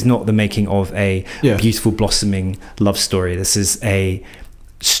 this is not the making of a beautiful blossoming love story. This is a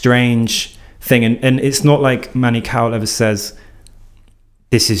strange thing, and it's not like Mani Kaul ever says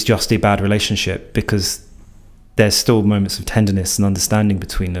this is just a bad relationship, because there's still moments of tenderness and understanding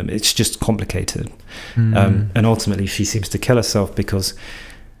between them. It's just complicated. And ultimately she seems to kill herself because,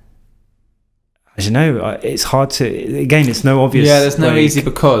 as you know, it's hard to, again, it's no obvious. Yeah, there's no easy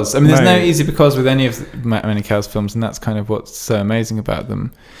because. I mean, there's no easy because with any of Mani Kaul's films, and that's kind of what's so amazing about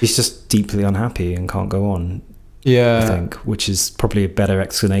them. He's just deeply unhappy and can't go on. I think, which is probably a better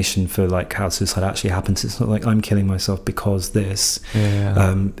explanation for like how suicide actually happens. It's not like I'm killing myself because this.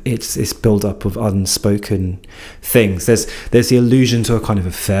 It's build up of unspoken things. There's the allusion to a kind of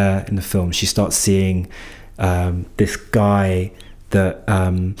affair in the film. She starts seeing this guy that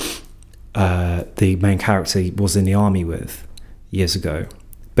the main character was in the army with years ago.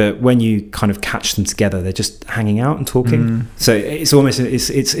 But when you kind of catch them together, they're just hanging out and talking. So it's almost,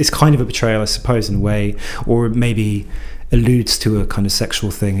 it's kind of a betrayal, I suppose, in a way, or maybe alludes to a kind of sexual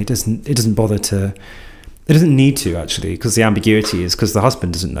thing. It doesn't bother to, it doesn't need to actually, because the ambiguity is because the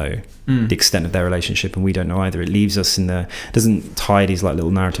husband doesn't know the extent of their relationship, and we don't know either. It leaves us in the, doesn't tie these like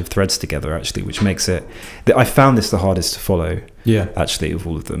little narrative threads together actually, which makes it, I found this the hardest to follow. Actually, of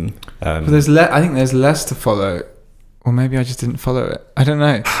all of them. But I think there's less to follow. Or maybe I just didn't follow it. I don't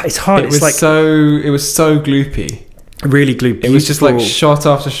know. It's hard. It was so gloopy. Really gloopy. It was just like shot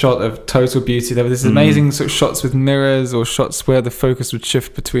after shot of total beauty. There were this amazing sort of shots with mirrors, or shots where the focus would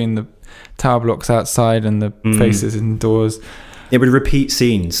shift between the tower blocks outside and the faces indoors. It would repeat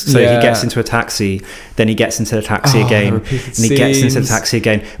scenes. So he gets into a taxi, then he gets into the taxi again, and he gets into the taxi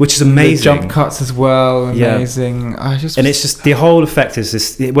again, which is amazing. The jump cuts as well, amazing. It's just the whole effect is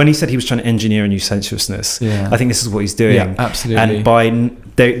this. When he said he was trying to engineer a new sensuousness, I think this is what he's doing. Yeah, absolutely. And by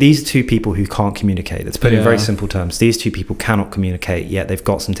these two people who can't communicate, let's put it in very simple terms, these two people cannot communicate, yet they've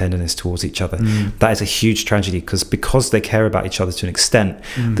got some tenderness towards each other. That is a huge tragedy, because they care about each other to an extent.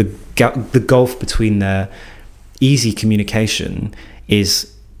 The gulf between their easy communication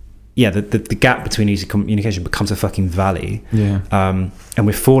is the gap between easy communication becomes a fucking valley, and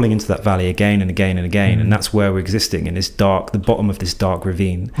we're falling into that valley again and again and again, and that's where we're existing in this dark, the bottom of this dark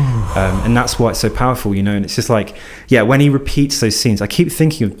ravine. And that's why it's so powerful, you know. And it's just like, when he repeats those scenes, I keep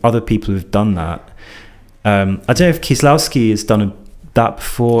thinking of other people who've done that. I don't know if Kieslowski has done that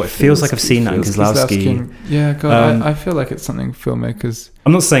before. It feels like I've seen that in Kieslowski. Yeah, God, I feel like it's something filmmakers.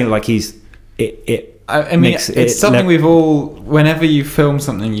 I'm not saying like he's I mean, it's something we've all. Whenever you film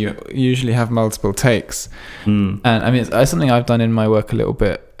something, you usually have multiple takes, and I mean, it's something I've done in my work a little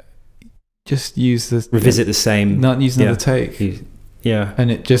bit. Just use revisit the same, not use another take. Yeah, and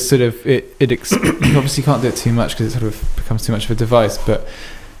it just sort of you obviously can't do it too much because it sort of becomes too much of a device. But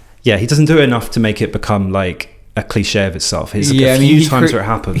yeah, he doesn't do it enough to make it become like a cliche of itself. It's like a few times where it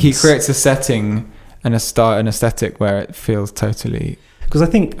happens. He creates a setting and an aesthetic where it feels totally. Because I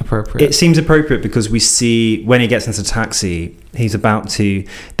think appropriate. It seems appropriate because we see when he gets into the taxi,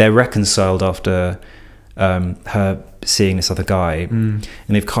 they're reconciled after her seeing this other guy, and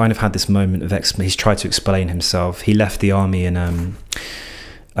they've kind of had this moment of he's tried to explain himself. He left the army in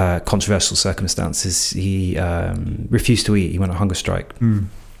controversial circumstances. He refused to eat. He went on hunger strike and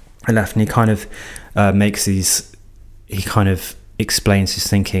left, and he kind of explains his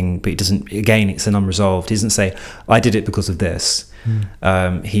thinking, but he doesn't. Again, it's an unresolved. He doesn't say, "I did it because of this."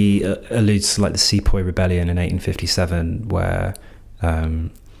 He alludes to like the Sepoy Rebellion in 1857, where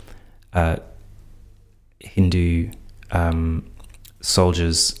Hindu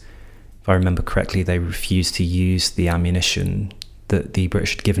soldiers, if I remember correctly, they refused to use the ammunition that the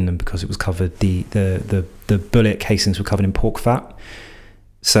British had given them because it was covered. The bullet casings were covered in pork fat,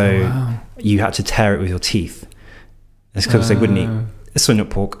 so you had to tear it with your teeth. It's because they wouldn't eat. Sorry, not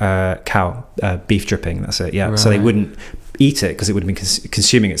pork, cow, beef dripping. That's it. Yeah. Right. So they wouldn't eat it because it would have been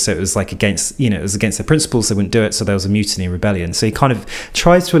consuming it. So it was like against their principles. They wouldn't do it. So there was a mutiny and rebellion. So he kind of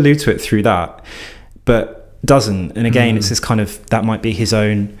tries to allude to it through that, but doesn't. And again, it's this kind of, that might be his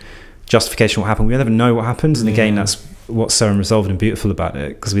own justification what happened. We never know what happens. And again, that's what's so unresolved and beautiful about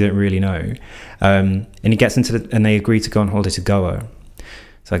it, because we don't really know. And he gets and they agree to go on holiday to Goa.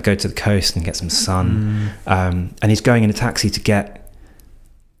 So I go to the coast and get some sun. And he's going in a taxi to get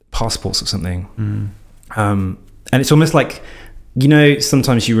passports or something. And it's almost like,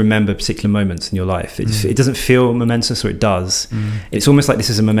 sometimes you remember particular moments in your life. It doesn't feel momentous, or it does. It's almost like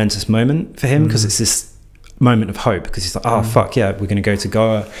this is a momentous moment for him, because it's this moment of hope, because he's like, oh fuck yeah, we're going to go to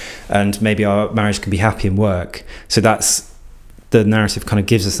Goa and maybe our marriage can be happy and work. So that's the narrative, kind of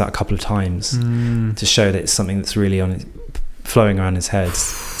gives us that a couple of times to show that it's something that's really flowing around his head.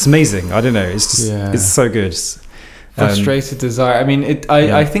 It's amazing. I don't know, it's just it's so good. Frustrated desire. I mean,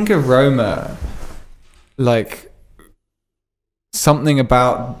 I think of Roma like something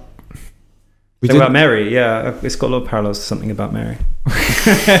about about Mary. Yeah, it's got a lot of parallels to Something About Mary.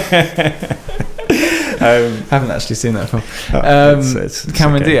 Haven't actually seen that film. It's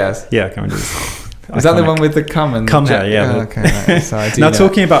Cameron Diaz. Yeah, Cameron Diaz. Is that the one with the come here? Yeah. Okay. Right. So now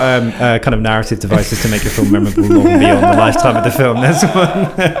talking about kind of narrative devices to make your film memorable long beyond the lifetime of the film. There's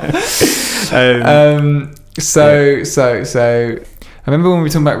one. So I remember when we were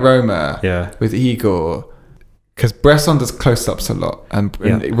talking about Roma with Igor, because Bresson does close-ups a lot, and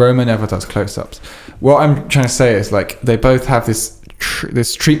Roma never does close-ups. What I'm trying to say is, like, they both have this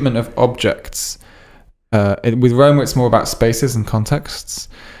treatment of objects. With Roma, it's more about spaces and contexts,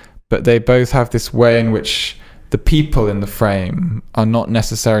 but they both have this way in which the people in the frame are not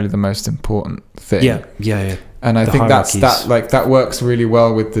necessarily the most important thing. Yeah. And I think that works really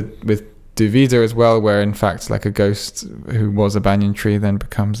well with Duvidha as well, where in fact, like, a ghost who was a banyan tree then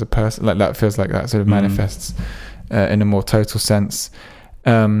becomes a person. Like, that feels like that sort of manifests in a more total sense.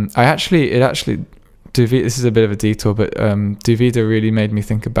 Duvidha, this is a bit of a detour, but Duvidha really made me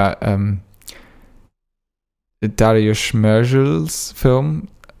think about Dariusz Merzel's film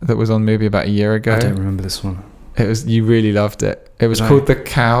that was on maybe about a year ago. I don't remember this one. You really loved it. It was called The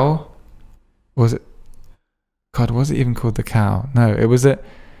Cow. Was it? God, was it even called The Cow? No, it was a...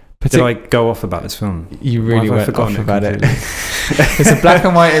 Did I go off about this film? You really went off about it. It's a black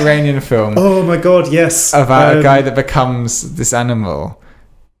and white Iranian film. Oh my god, yes. About a guy that becomes this animal.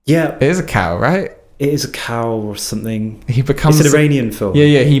 Yeah. It is a cow, right? It is a cow or something. He becomes... It's an Iranian film.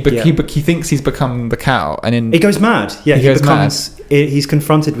 Yeah. He thinks he's become the cow. And it goes mad. Yeah, he goes mad. He's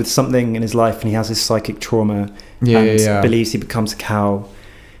confronted with something in his life, and he has this psychic trauma and believes he becomes a cow.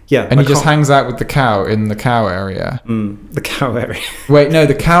 Yeah, and he just hangs out with the cow in the cow area. The cow area. Wait, no,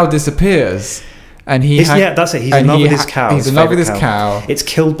 the cow disappears, and that's it. He's in love with his cow. He's in love with his cow. It's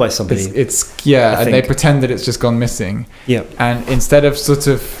killed by somebody. And they pretend that it's just gone missing. Yeah, and instead of sort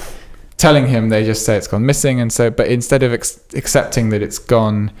of telling him, they just say it's gone missing, but instead of accepting that it's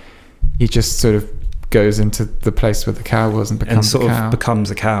gone, he just sort of goes into the place where the cow was and becomes becomes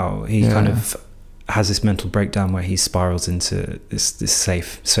a cow. He kind of has this mental breakdown where he spirals into this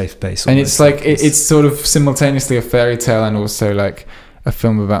safe space, and it's like it's sort of simultaneously a fairy tale and also like a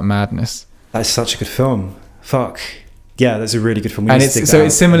film about madness. That's such a good film. Fuck yeah, that's a really good film. And it's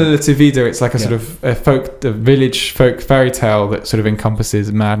similar to Vida. It's like a sort of a village folk fairy tale that sort of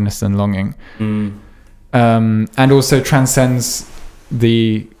encompasses madness and longing. and also transcends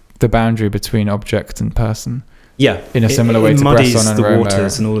the boundary between object and person. Yeah, in a similar way it to muddies Bresson and the Roma.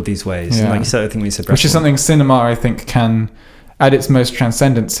 waters in all of these ways. Yeah. And like you said, I think we said Bresson, which is something cinema, I think, can, at its most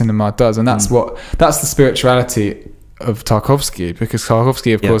transcendent, cinema does, and that's that's the spirituality of Tarkovsky, because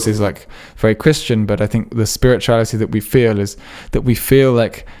Tarkovsky, of course, is like very Christian, but I think the spirituality that we feel is that we feel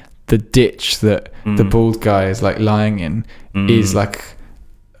like the ditch that the bald guy is like lying in is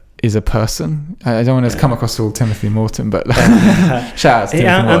a person. I don't want to come across all Timothy Morton, but shout out to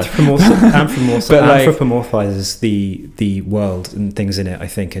Timothy Morton. Anthropomorphizes the world and things in it, I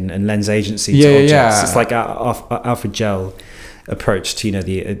think, and lends agency to objects. Yeah. It's like Alfred Gell approach to, you know,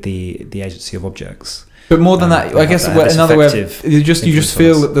 the agency of objects. But more than that, I guess another way of, you just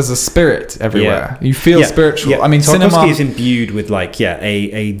feel that there's a spirit everywhere. You feel spiritual. I mean, Tarkovsky is imbued with like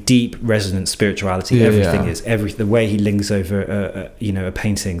a deep resonant spirituality. Everything is the way he lingers over a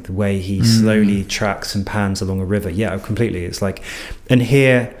painting, the way he slowly tracks and pans along a river. Yeah, completely. It's like, and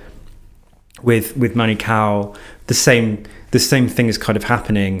here with Mani Kaul, the same thing is kind of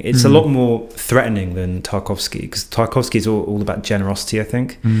happening. It's a lot more threatening than Tarkovsky, because Tarkovsky is all about generosity, I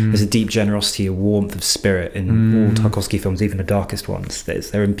think. There's a deep generosity, a warmth of spirit in all Tarkovsky films, even the darkest ones.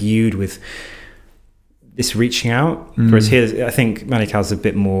 They're imbued with this reaching out. Whereas here, I think Mani Kaul's a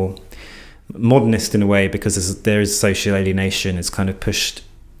bit more modernist in a way, because there is social alienation. It's kind of pushed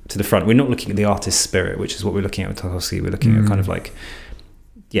to the front. We're not looking at the artist's spirit, which is what we're looking at with Tarkovsky. We're looking at kind of like,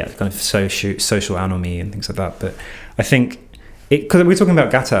 kind of social anomie and things like that. But I think because we're talking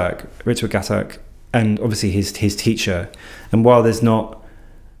about Richard Gattak, and obviously his teacher. And while there's not,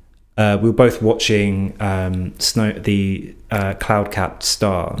 we were both watching the Cloud-Capped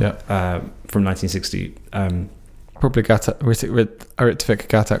Star from 1960. Probably Rittvik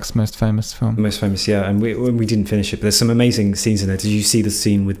Gattak's most famous film. Most famous, yeah. And we didn't finish it, but there's some amazing scenes in there. Did you see the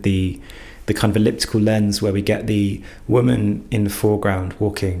scene with the kind of elliptical lens where we get the woman in the foreground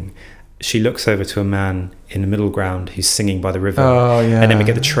walking? She looks over to a man in the middle ground who's singing by the river. And then we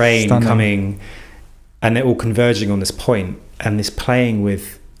get the train coming, and they're all converging on this point, and this playing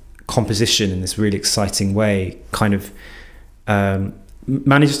with composition in this really exciting way kind of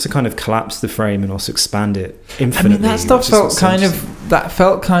manages to kind of collapse the frame and also expand it infinitely. I mean, that stuff felt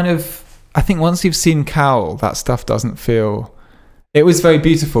kind of, I think once you've seen Kaul, that stuff doesn't feel, it was very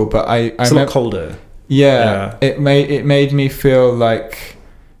beautiful, but it's a lot colder. It made me feel like,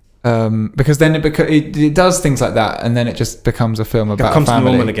 because then it does things like that, and then it just becomes a film about family. It becomes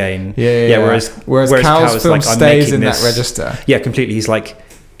normal again. Whereas Kaul's film stays in that register. Yeah, completely. He's like,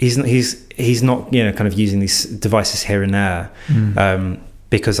 he's not, you know, kind of using these devices here and there,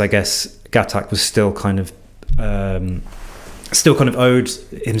 because I guess Gattak was still kind of owed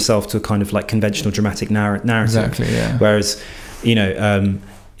himself to a kind of like conventional dramatic narrative. Exactly. Yeah. Whereas, you know,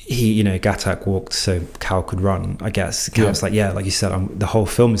 Gattak walked so Kaul could run, I guess. Kaul's like you said, the whole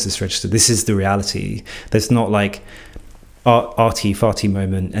film is this register. This is the reality. There's not like arty farty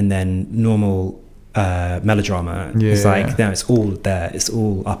moment and then normal melodrama. It's like, no, it's all there. It's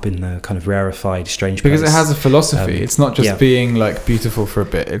all up in the kind of rarefied, strange place. Because it has a philosophy. It's not just being like beautiful for a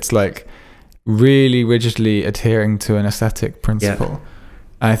bit. It's like really rigidly adhering to an aesthetic principle.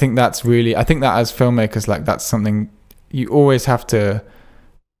 And I think that as filmmakers, like that's something you always have to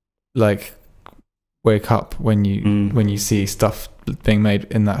like wake up when you see stuff being made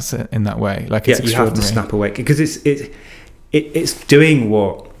in that way. Like it's you have to snap awake, because it's doing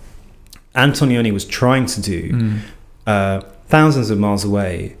what Antonioni was trying to do thousands of miles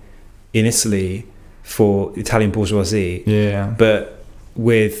away in Italy for Italian bourgeoisie. But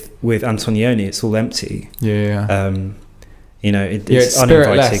with Antonioni, it's all empty. You know, it's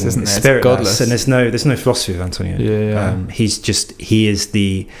uninviting, isn't it? It's spiritless, godless, and there's no philosophy of Antonioni. He is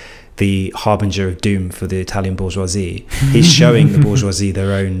the harbinger of doom for the Italian bourgeoisie. He's showing the bourgeoisie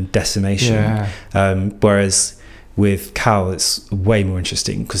their own decimation. Whereas with Kaul, it's way more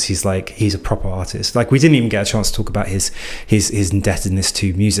interesting, because he's a proper artist. Like, we didn't even get a chance to talk about his indebtedness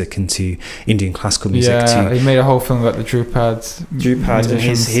to music and to Indian classical music. He made a whole film about the Drupad and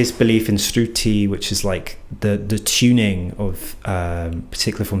his belief in Shruti, which is like the tuning of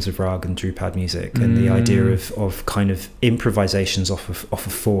particular forms of rag and Drupad music, and the idea of kind of improvisations off of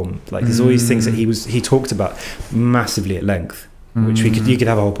form. Like, there's all these things that he talked about massively at length, which you could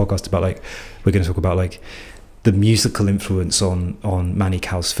have a whole podcast about. Like, we're going to talk about like the musical influence on Mani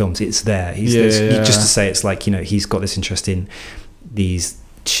Kaul's films. It's there. Just to say, it's like, you know, he's got this interest in these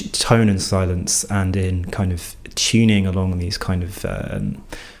tone and silence, and in kind of tuning along these kind of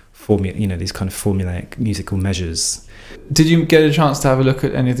these kind of formulaic musical measures. Did you get a chance to have a look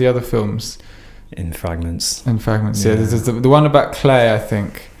at any of the other films? In fragments. There's the one about clay, I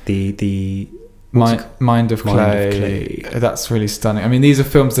think. The Mind of Clay. That's really stunning. I mean, these are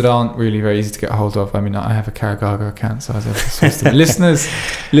films that aren't really very easy to get hold of. I mean, I have a Caragaga account, so I was able to source them.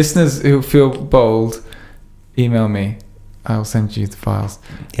 listeners who feel bold, email me. I'll send you the files.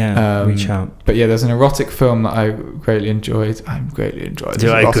 Yeah, reach out. But yeah, there's an erotic film that I greatly enjoyed. Do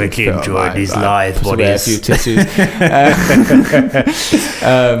I quickly enjoy these live bodies? A few tissues.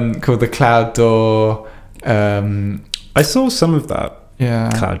 Called The Cloud Door. I saw some of that.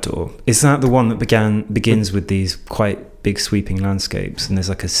 Yeah. Cloud Door. Is that the one that begins with these quite big sweeping landscapes and there's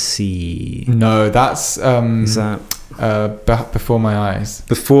like a sea? No, that's is that Before My Eyes.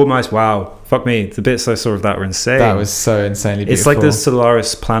 Before My Eyes. Wow. Fuck me. The bits I saw of that were insane. That was so insanely beautiful. It's like the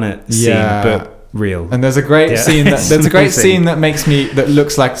Solaris planet scene, but real. And there's a great scene that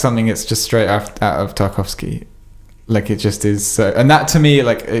looks like something that's just straight out of Tarkovsky. Like it just is so, and that to me,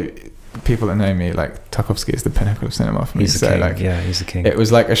 like people that know me, like Tarkovsky is the pinnacle of cinema for me. He's the king. Like, yeah, he's the king. It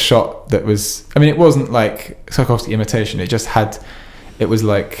was like a shot that was, I mean, it wasn't like Tarkovsky imitation. It just had, it was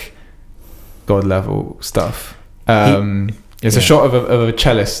like God level stuff. It's a shot of a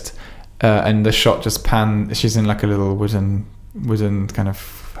cellist, and the shot just she's in like a little wooden kind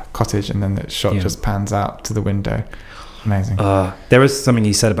of cottage, and then the shot just pans out to the window. Amazing. There was something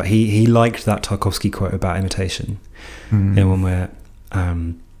he said about he liked that Tarkovsky quote about imitation. You know, when where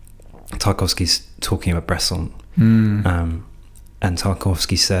Tarkovsky's talking about Bresson, and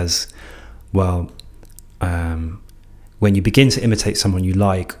Tarkovsky says, well, when you begin to imitate someone you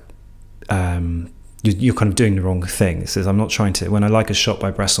like, you're kind of doing the wrong thing. It says, I'm not trying to, when I like a shot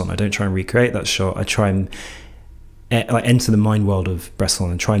by Bresson, I don't try and recreate that shot. I try and like enter the mind world of Bresson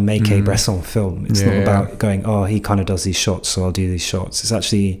and try and make a Bresson film. It's not about going, oh, he kind of does these shots, so I'll do these shots. It's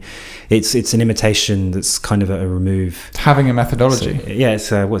actually, it's an imitation that's kind of a remove. Having a methodology. So, yeah, it's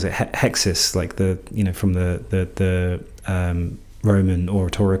what is it, hexis, like the, you know, from the Roman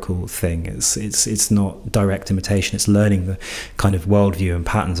oratorical thing. It's not direct imitation. It's learning the kind of worldview and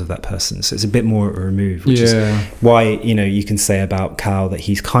patterns of that person. So it's a bit more a remove, which is why, you know, you can say about Kaul that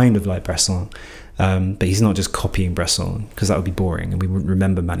he's kind of like Bresson. But he's not just copying Bresson, because that would be boring and we wouldn't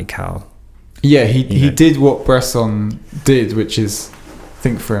remember Mani Kaul. Yeah, he did what Bresson did, which is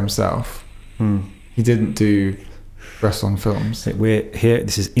think for himself. He didn't do Bresson films. We're here,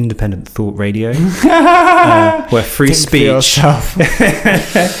 this is independent thought radio, where free speech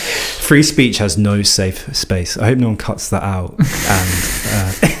free speech has no safe space. I hope no one cuts that out.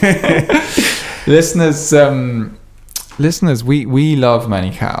 And listeners, we love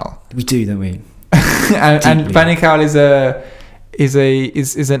Mani Kaul. We do, don't we? and Mani Kaul is an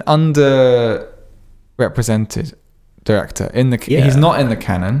underrepresented director in the. He's not in the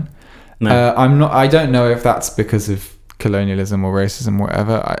canon. No. I don't know if that's because of colonialism or racism, or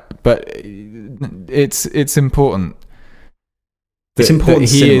whatever. But it's important. It's important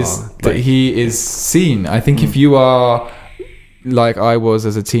that he is seen. I think if you are like I was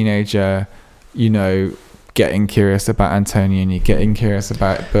as a teenager, you know, getting curious about Antonioni, getting curious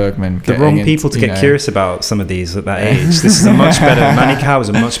about Bergman. The wrong people to get curious about some of these at that age. This is a much better, Mani Kaul is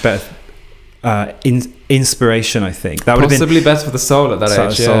a much better inspiration, I think. That would possibly have been better for the soul at that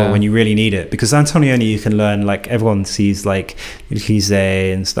age, when you really need it. Because Antonioni, you can learn, like everyone sees like Lise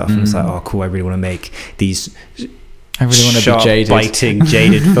and stuff, and it's like, oh cool, I really want to make these I really want to be jaded, biting,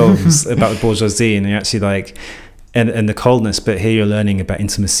 jaded films about the bourgeoisie, and you're actually like, and the coldness, but here you're learning about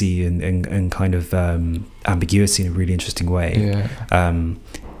intimacy and kind of ambiguity in a really interesting way.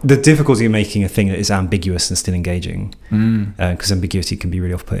 The difficulty of making a thing that is ambiguous and still engaging, because ambiguity can be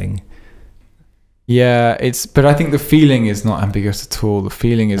really off-putting. But I think the feeling is not ambiguous at all. The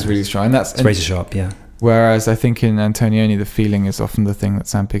feeling is really strong, and it's razor sharp. Whereas I think in Antonioni, the feeling is often the thing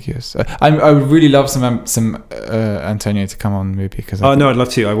that's ambiguous. I would really love some Antonioni to come on the movie, because I'd love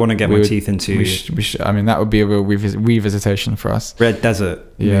to. I want to get my teeth into. We should, I mean, that would be a real revisitation for us. Red Desert,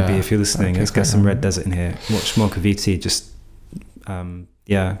 maybe, if you're listening, let's get some Red Desert in here. Watch Monica Vitti just.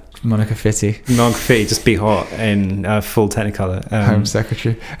 Monica Vitti just be hot in full Technicolor. Home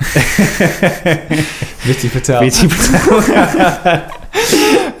Secretary. Vitti Patel.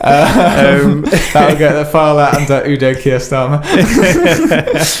 That'll get the file out under Udo Kier-Starmer.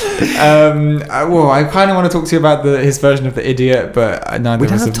 I kind of want to talk to you about his version of The Idiot, but neither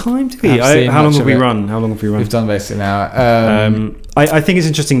of us have time to be. How long have we run? We've done basically an hour. I think it's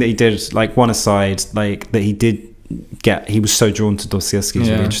interesting that he did, like, one aside, like that he did he was so drawn to Dostoevsky. It's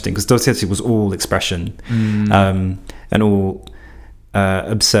really interesting, because Dostoevsky was all expression and all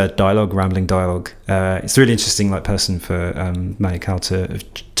absurd dialogue, rambling dialogue. It's a really interesting, like, person for Mani Kaul to have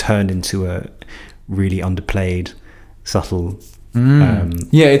turned into a really underplayed, subtle.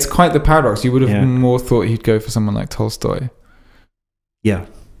 It's quite the paradox. You would have more thought he'd go for someone like Tolstoy.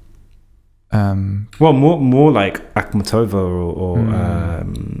 Well, more like Akhmatova or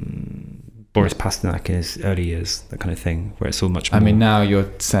Boris Pasternak in his early years, that kind of thing, where it's all much more... I mean, now you're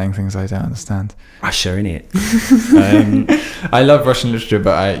saying things I don't understand. Russia, innit? I love Russian literature,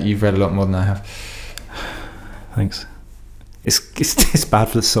 but you've read a lot more than I have. Thanks. It's bad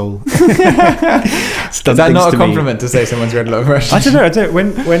for the soul. Is that not a compliment to say someone's read a lot of Russian? I don't know.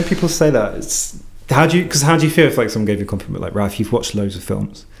 When people say that, it's... How do you feel if like someone gave you a compliment like, Ralph, you've watched loads of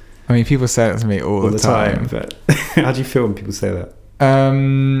films? I mean, people say that to me all the time. But how do you feel when people say that?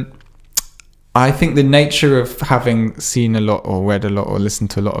 I think the nature of having seen a lot or read a lot or listened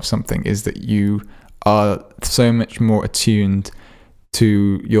to a lot of something is that you are so much more attuned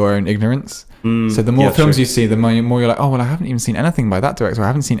to your own ignorance. So the more films you see, the more you're like, oh, well, I haven't even seen anything by that director. I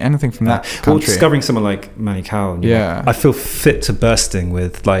haven't seen anything from that country. Well, discovering someone like Mani Kaul. Like, I feel fit to bursting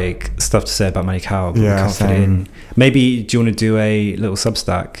with like stuff to say about Mani Kaul. But can't fit it in. Maybe do you want to do a little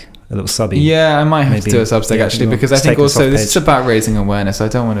Substack? A little subby. Yeah, I might have to do a Substack actually, because I think also this is about raising awareness. I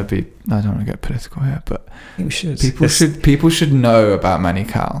don't want to get political here, but I think we should. People should know about Mani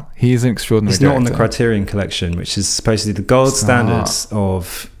Kaul. He's an extraordinary director. He's not on the Criterion Collection, which is supposedly the gold standards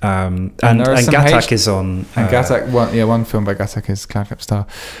of and Gatak is on. And Gatak, one film by Gatak is Cloud Cap Star.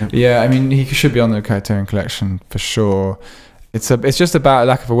 Yeah, I mean, he should be on the Criterion Collection for sure. It's just about a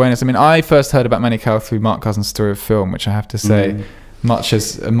lack of awareness. I mean, I first heard about Mani Kaul through Mark Cousin's Story of Film, which I have to say. Much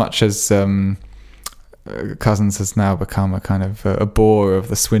as Cousins has now become a kind of a bore of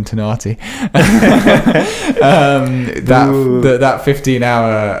the Swintonati. that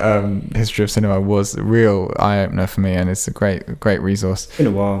 15-hour history of cinema was a real eye-opener for me, and it's a great resource. It's been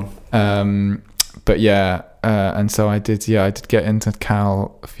a while. But yeah, and so I did get into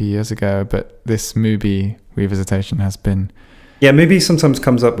Kaul a few years ago, but this Mubi revisitation has been... Yeah, Mubi sometimes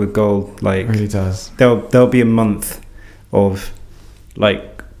comes up with gold. Like, it really does. There'll be a month of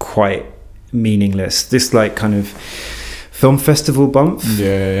like quite meaningless, this like kind of film festival bump,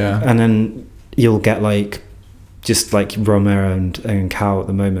 and then you'll get like just like Romero and Kaul at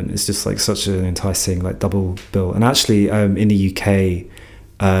the moment. It's just like such an enticing like double bill. And actually in the UK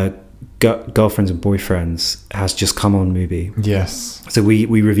Girlfriends and Boyfriends has just come on Mubi. Yes, so we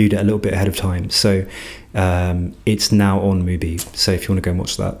reviewed it a little bit ahead of time, so it's now on Mubi, so if you want to go and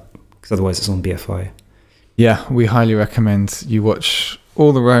watch that, because otherwise it's on BFI. Yeah, we highly recommend you watch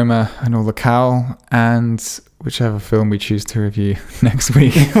all the Roma and all the Kaul, and whichever film we choose to review next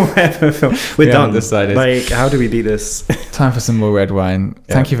week. Whatever film. We're done. Decided. Like, how do we beat this? Time for some more red wine.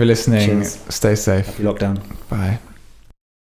 Thank you for listening. Cheers. Stay safe. Happy lockdown. Bye.